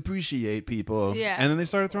appreciate people. Yeah. And then they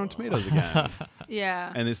started throwing tomatoes again.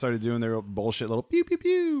 Yeah. And they started doing their bullshit little pew pew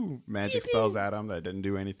pew magic Pew, spells pew. at them that didn't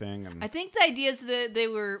do anything. And I think the idea is that they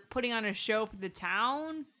were putting on a show for the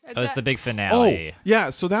town. That was the big oh finale. yeah,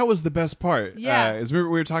 so that was the best part. Yeah. Is we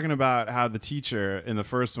were talking about how the teacher in the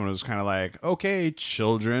first one was kind of like, okay,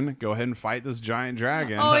 children, go ahead and fight this giant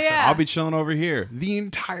dragon. Oh, yeah. I'll be chilling over here. The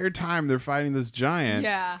entire time they're fighting this giant,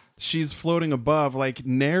 Yeah. she's floating above, like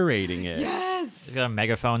narrating it. Yes. He's got a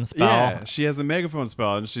megaphone spell. Yeah, she has a megaphone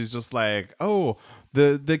spell, and she's just like, "Oh,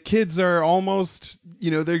 the kids are almost,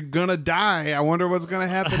 they're gonna die. I wonder what's gonna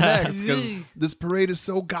happen next because this parade is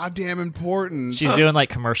so goddamn important." She's doing like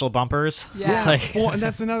commercial bumpers. Yeah. Like, Well, and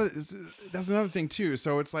that's another thing too.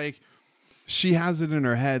 So it's like she has it in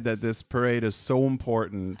her head that this parade is so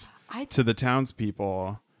important to the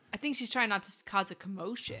townspeople. I think she's trying not to cause a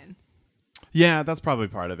commotion. Yeah, that's probably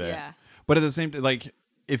part of it. Yeah. But at the same time, like,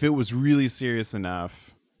 if it was really serious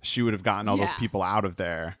enough, she would have gotten all those Yeah. people out of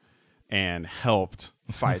there and helped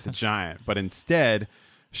fight the giant. But instead,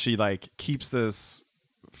 she like keeps this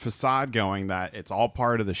facade going that it's all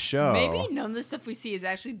part of the show. Maybe none of the stuff we see is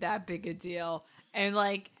actually that big a deal. And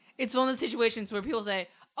like, it's one of the situations where people say,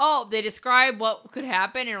 oh, they describe what could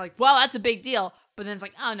happen. And you're like, well, that's a big deal. But then it's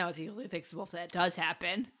like, oh, no, it's easily fixable if that does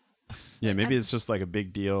happen. Yeah, maybe it's just like a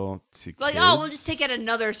big deal to Like, kids. oh, we'll just take out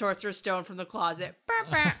another Sorcerer's Stone from the closet. Burp,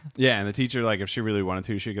 burp. Yeah, and the teacher, like, if she really wanted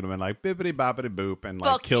to, she could have been like, bippity boppity boop, and like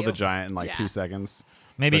Fuck killed the you. giant in like Yeah. 2 seconds.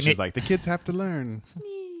 Maybe But she's like, the kids have to learn.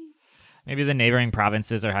 maybe the neighboring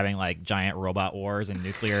provinces are having like giant robot wars and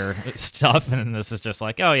nuclear stuff, and then this is just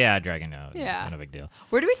like, oh yeah, dragon. No, Yeah. not a big deal.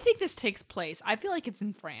 Where do we think this takes place? I feel like it's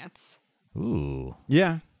in France. Ooh,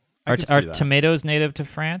 Yeah, I are, could see are that. tomatoes native to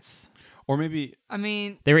France? Or maybe I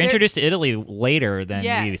mean, They were they're- introduced to Italy later than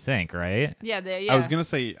Yes. you think, right? Yeah, yeah. I was gonna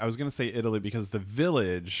say Italy because the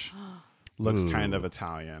village looks Ooh. kind of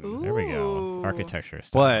Italian, Ooh. There we go. Ooh. Architecture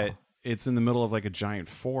stuff. but it's in the middle of like a giant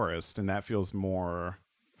forest, and that feels more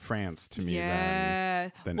France to me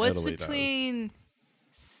than What's Italy does. between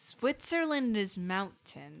Switzerland is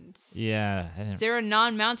mountains? yeah, I Is didn't, there a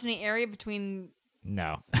non-mountainy area between?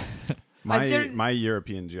 no. My there- my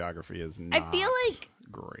European geography is not. I feel like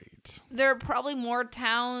great. there are probably more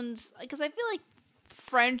towns because I feel like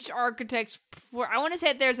French architects. Where I want to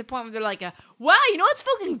say there's a point where they're like, "Wow, you know what's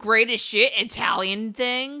fucking great as shit? Italian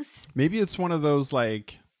things." Maybe it's one of those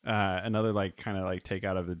like another like kind of like take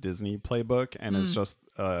out of the Disney playbook, and it's just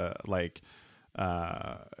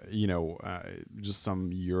just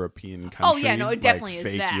some European country. Oh yeah, no, it definitely like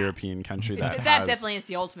is fake that. European country that That has, definitely is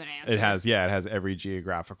the ultimate answer. It has every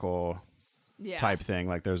geographical type thing.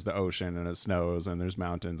 Like there's the ocean and it snows and there's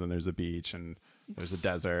mountains and there's a beach and there's a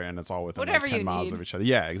desert and it's all within Whatever like 10 you miles need. of each other.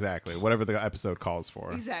 Yeah, exactly. Whatever the episode calls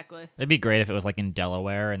for. Exactly. It'd be great if it was like in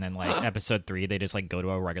Delaware, and then like episode 3, they just like go to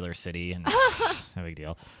a regular city, and no big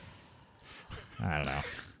deal. I don't know.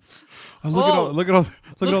 Oh, look at all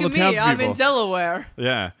the me, townspeople. I'm in Delaware.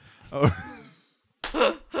 Yeah. Oh.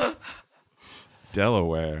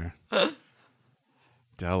 Delaware.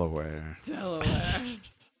 Delaware. A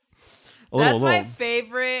That's little- my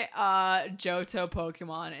favorite Johto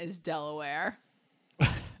Pokemon is Delaware.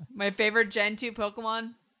 My favorite Gen 2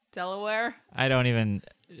 Pokemon, Delaware. I don't even.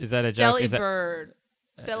 Is that a joke? Is that, Delibird.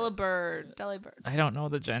 Delibird. I don't know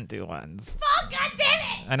the Gen 2 ones. Oh, God damn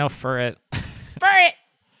it! I know Furret. Furret!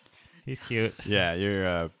 He's cute. Yeah,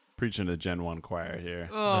 you're preaching to Gen 1 choir here.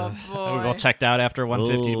 Oh, We boy. all checked out after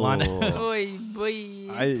 151. Oh. Boy, boy.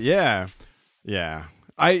 Yeah.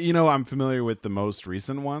 I'm familiar with the most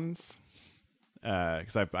recent ones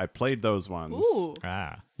because I played those ones. Ooh.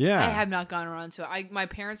 Ah. Yeah. I have not gone around to it. My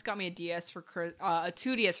parents got me a 2DS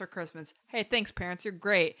for Christmas. Hey, thanks, parents. You're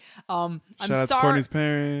great. I'm Shout out to sorry. Courtney's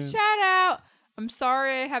parents. Shout out. I'm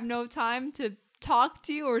sorry I have no time to talk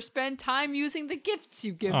to you or spend time using the gifts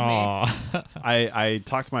you give me. Aw. I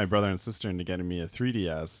talked to my brother and sister into getting me a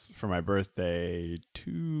 3DS for my birthday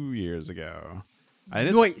 2 years ago. And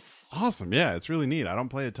it's Nice. awesome. Yeah, it's really neat. I don't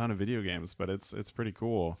play a ton of video games, but it's pretty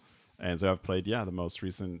cool. And so I've played the most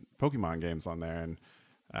recent Pokemon games on there, and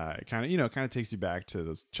it kind of takes you back to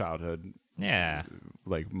those childhood Yeah.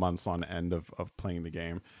 like months on end of playing the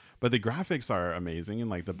game. But the graphics are amazing and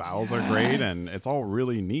like the battles are great and it's all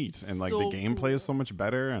really neat and like So the gameplay is so much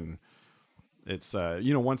better and it's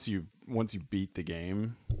once you beat the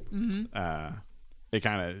game, it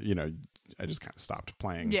kind of I just kind of stopped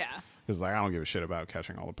playing. Yeah. Because like I don't give a shit about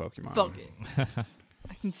catching all the Pokemon. Fuck it.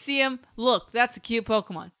 I can see him. Look, that's a cute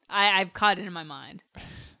Pokemon. I've caught it in my mind.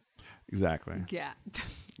 Exactly. Yeah.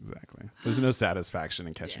 Exactly. There's no satisfaction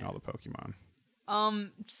in catching Yeah. all the Pokemon.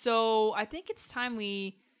 So I think it's time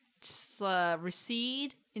we just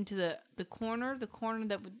recede into the corner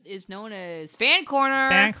that is known as Fan Corner.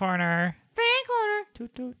 Fan corner. Fan Corner.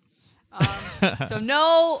 Toot toot. So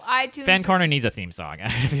no iTunes. Fan corner needs a theme song.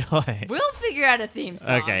 I feel like. We'll figure out a theme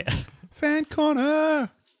song. Okay. Fan corner.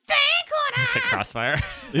 Fan Corner. It's like Crossfire.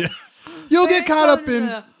 Yeah. You'll get caught up in.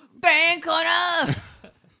 Fan Corner.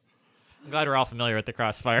 I'm glad we're all familiar with the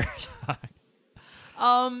Crossfire.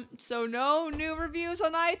 So no new reviews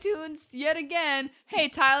on iTunes yet again. Hey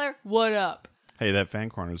Tyler, what up? Hey, that fan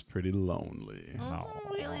corner is pretty lonely. It's a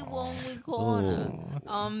really lonely corner.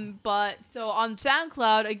 But so on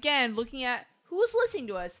SoundCloud, again, looking at who's listening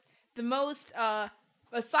to us, the most,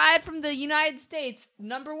 aside from the United States,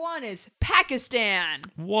 number 1 is Pakistan.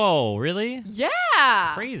 Whoa, really?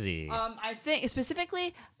 Yeah. Crazy. I think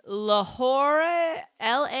specifically Lahore,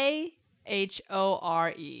 Lahore,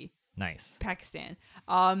 Nice. Pakistan.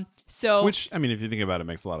 So Which, I mean, if you think about it,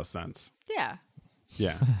 makes a lot of sense. yeah.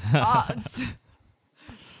 Yeah.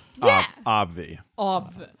 Yeah. Obvi.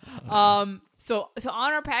 So to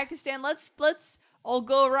honor Pakistan, let's all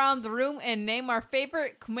go around the room and name our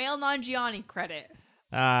favorite Kumail Nanjiani credit.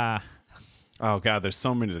 Oh, God, there's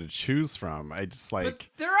so many to choose from. I just But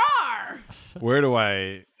like, there are. where do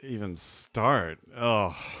I even start?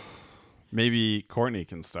 Oh, maybe Courtney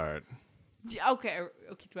can start. Okay.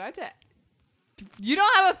 Do I have to? You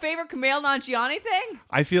don't have a favorite Kumail Nanjiani thing?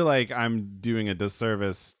 I feel like I'm doing a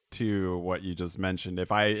disservice to what you just mentioned.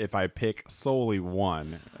 If I pick solely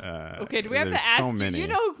one, Okay. Do we have to there's ask so you? many. You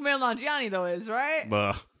know who Kumail Nanjiani though is, right?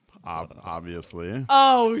 Ugh, obviously.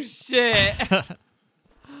 Oh shit.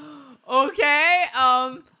 Okay.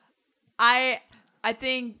 I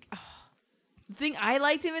think the thing I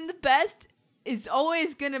liked him in the best is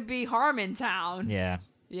always gonna be Harmontown. Yeah.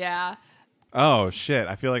 Yeah. Oh shit!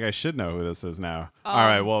 I feel like I should know who this is now. All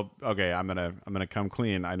right, well, okay, I'm gonna come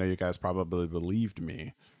clean. I know you guys probably believed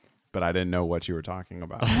me, but I didn't know what you were talking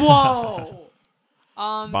about. Whoa.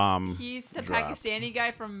 Bomb. He's the dropped. Pakistani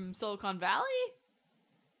guy from Silicon Valley.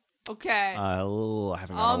 Okay. I haven't got He's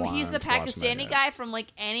the around to watching that Pakistani yet. guy from like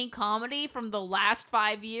any comedy from the last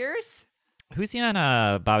 5 years. Who's he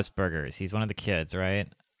on Bob's Burgers? He's one of the kids, right?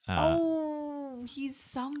 He's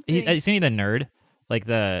something. Isn't he the nerd? Like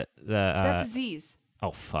the That's Aziz.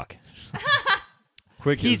 oh fuck.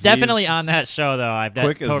 He's Aziz, definitely on that show, though. I've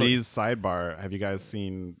Quick totally... Aziz sidebar. Have you guys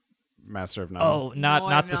seen Master of None? Oh, not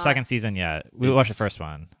I've the not. second season yet. We watched the It's- first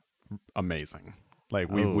one. Amazing. Like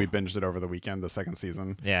we binged it over the weekend, the second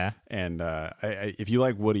season. Yeah. And if you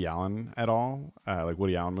like Woody Allen at all, like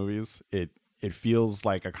Woody Allen movies, it feels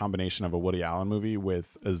like a combination of a Woody Allen movie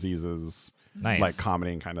with Aziz's Nice. like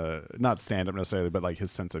comedy and kind of not stand up necessarily, but like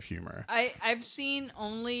his sense of humor. I've seen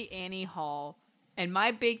only Annie Hall, and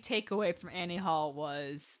my big takeaway from Annie Hall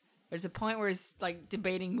was there's a point where he's like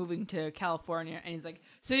debating moving to California, and he's like,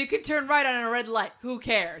 "So you can turn right on a red light. Who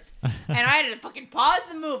cares?" And I had to fucking pause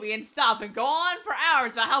the movie and stop and go on for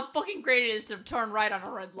hours about how fucking great it is to turn right on a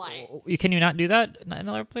red light. Can you not do that in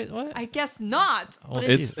another place? What? I guess not, but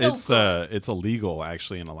It's it's so good. it's illegal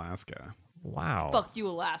actually in Alaska. Wow. Fuck you,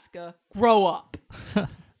 Alaska. Grow up.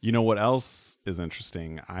 You know what else is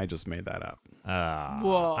interesting? I just made that up.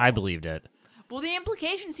 Whoa. I believed it. Well, the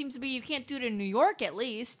implication seems to be you can't do it in New York, at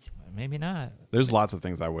least. Maybe not. There's lots of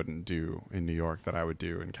things I wouldn't do in New York that I would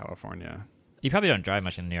do in California. You probably don't drive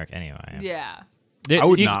much in New York anyway. Yeah. I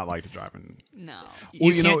would not like to drive in. No.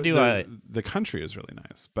 You can't do the country is really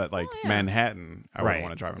nice, but like yeah. Manhattan, I Right. wouldn't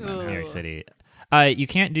want to drive in Ugh. New Manhattan. York City. You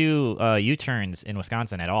can't do U-turns in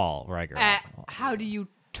Wisconsin at all, where I grew up. How do you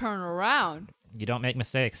turn around? You don't make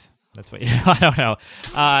mistakes. That's what you I don't know.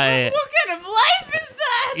 What kind of life is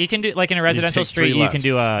that? You can do like in a residential take three street. You can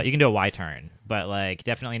lefts. do a Y turn, but like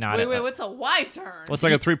definitely not. Wait, what's a Y turn? Well, it's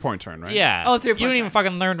like a 3-point turn, right? Yeah. Oh, You three-point don't even turn.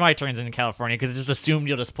 fucking learn Y turns in California because it's just assumed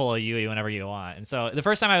you'll just pull a UE whenever you want. And so the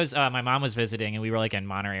first time I was, my mom was visiting and we were like in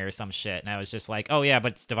Monterey or some shit, and I was just like, oh yeah,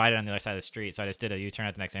 but it's divided on the other side of the street. So I just did a U-turn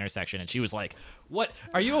at the next intersection, and she was like, "What?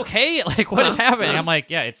 Are you okay? Like, what is happening?" I'm like,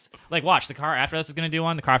 "Yeah, it's like watch the car after us is gonna do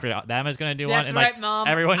one, the car after them is gonna do one." That's And right, like, Mom.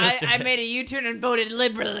 everyone just I made a U-turn and voted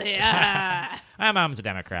liberally. Ah. My mom's a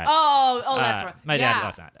Democrat. Oh, that's right. My yeah. dad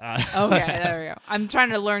was not. Okay, there we go. I'm trying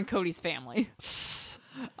to learn Cody's family.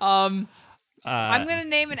 I'm gonna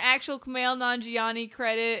name an actual Kumail Nanjiani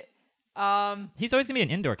credit. He's always gonna be an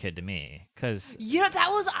indoor kid to me, cause You know that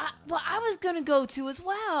was what I was gonna go to as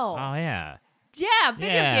well. oh yeah, Yeah,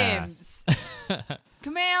 video yeah. games.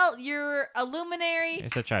 Kumail, you're a luminary.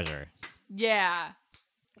 it's a treasure. Yeah.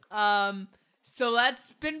 So that's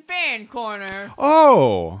been Fan Corner.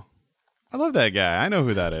 Oh, I love that guy. I know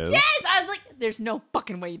who that is. Yes, I was like, there's no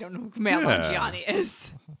fucking way you don't know who Kumail Yeah. Nanjiani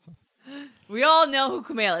is. We all know who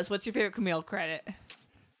Kumail is. What's your favorite Kumail credit?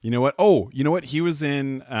 You know what? Oh, you know what? He was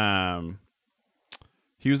in something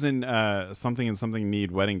and something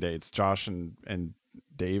need wedding dates. Josh and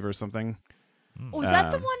Dave or something. Was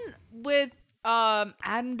that the one with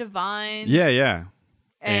Adam Devine? Yeah.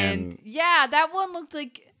 And yeah, that one looked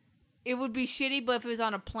like it would be shitty, but if it was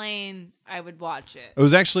on a plane, I would watch it. It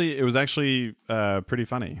was actually pretty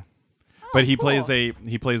funny. But he cool.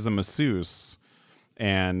 plays a masseuse,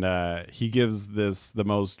 and he gives the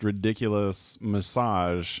most ridiculous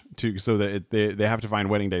massage so that they have to find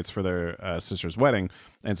wedding dates for their sister's wedding,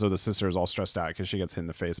 and so the sister is all stressed out because she gets hit in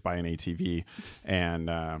the face by an ATV, and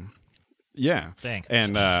yeah, Dang.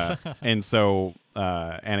 and so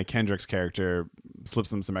Anna Kendrick's character slips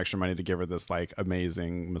them some extra money to give her this like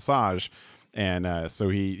amazing massage. And so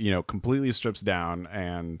he, completely strips down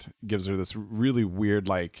and gives her this really weird,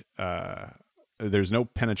 like, there's no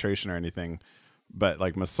penetration or anything, but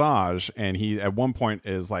like massage. And he, at one point,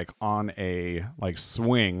 is like on a like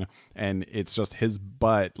swing, and it's just his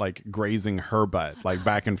butt like grazing her butt, like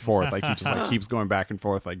back and forth. Like he just like keeps going back and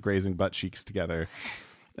forth, like grazing butt cheeks together,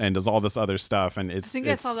 and does all this other stuff. And I think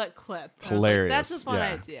I saw that clip. And I was like, hilarious. that's a fun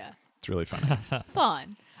Yeah. idea. It's really funny.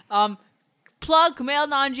 Fun. Plug Kumail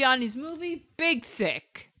Nanjiani's movie, Big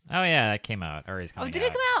Sick. Oh yeah, that came out or is coming. Oh, did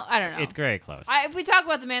it come out? I don't know. It's very close. If we talk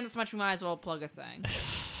about the man that's much, we might as well plug a thing.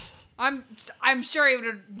 I'm sure he would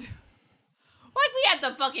have. Like we have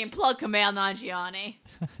to fucking plug Kumail Nanjiani.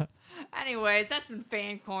 Anyways, that's been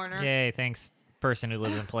Fan Corner. Yay! Thanks, person who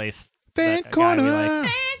lives in place. Fan that guy we corner. like. Fan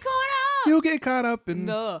Corner. You get caught up in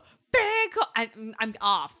The Fan Corner. I'm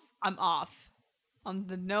off. I'm on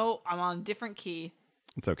the note. I'm on a different key.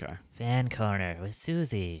 It's okay. Fan corner with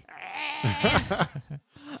Susie.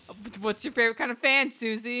 What's your favorite kind of fan,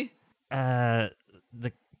 Susie? The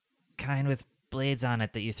kind with blades on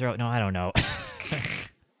it that you throw. No, I don't know.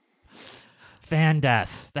 Fan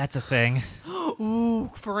death. That's a thing. Ooh,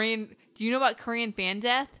 Korean. Do you know about Korean fan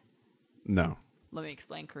death? No, Let me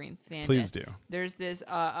explain Korean fan please death. do. There's this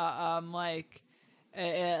like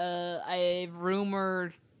a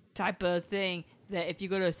rumor type of thing that if you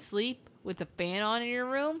go to sleep with a fan on in your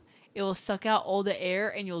room, it will suck out all the air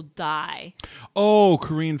and you'll die. Oh,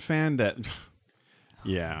 Korean fan that.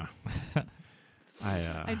 Yeah. I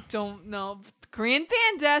I don't know. Korean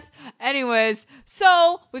fan death. Anyways,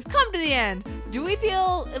 so we've come to the end. Do we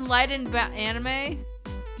feel enlightened about anime?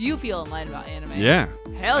 Do you feel enlightened about anime? Yeah.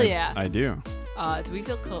 Hell yeah. I do. Do we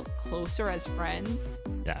feel closer as friends?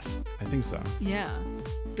 Def. I think so. Yeah.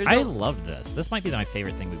 I loved this. This might be my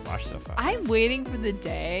favorite thing we've watched so far. I'm waiting for the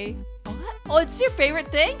day. What? Oh, it's your favorite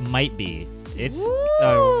thing? Might be. It's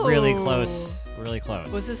Woo! really close. Really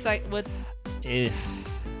close. What's this like? What's I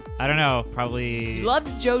don't know. Probably. you loved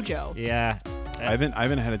JoJo? Yeah. I haven't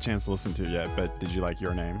had a chance to listen to it yet, but did you like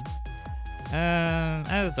Your Name?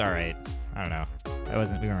 That's all right. I don't know.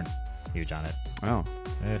 We weren't huge on it. Oh.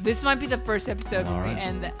 This might be the first episode when Alright.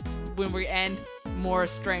 we end more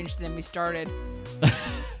strange than we started.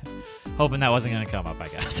 Hoping that wasn't going to come up, I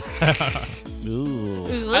guess. Ooh.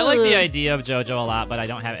 I like the idea of JoJo a lot, but I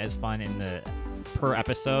don't have as fun in the per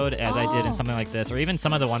episode as I did in something like this, or even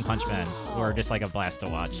some of the One Punch Men's were just like a blast to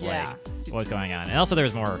watch. Yeah. Like what was going on, and also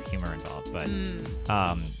there's more humor involved. But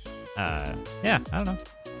yeah, I don't know.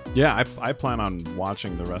 Yeah, I plan on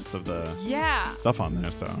watching the rest of the Yeah. stuff on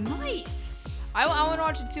there. So Nice. I want to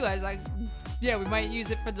watch it too. I was like, yeah, we might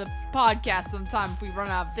use it for the podcast sometime if we run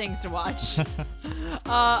out of things to watch.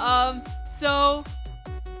 So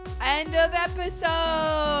end of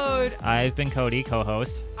episode. I've been Cody,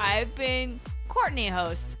 co-host. I've been Courtney,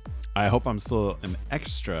 host. I hope I'm still an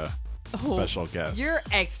extra Oh, special guest. You're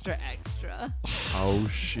extra. Oh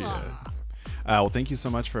shit. Well, thank you so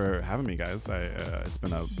much for having me, guys. It's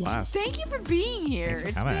been a blast. Thank you for being here. Thanks for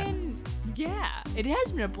It's coming. it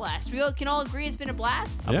has been a blast. We can all agree it's been a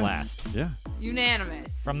blast. A Yeah. blast Yeah. Unanimous.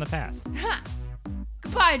 from the past. Ha.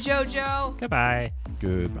 Goodbye, JoJo. Goodbye.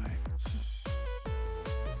 Goodbye.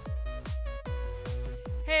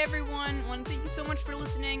 Hey everyone, want to thank you so much for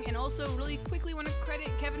listening, and also really quickly want to credit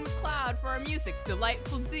Kevin McLeod for our music,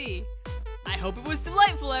 Delightful D. I hope it was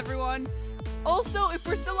delightful, everyone. Also, if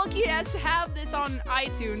we're so lucky as to have this on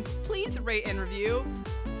iTunes, please rate and review.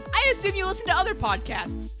 I assume you listen to other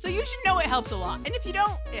podcasts, so you should know it helps a lot. And if you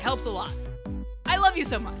don't, it helps a lot. I love you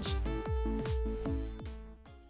so much.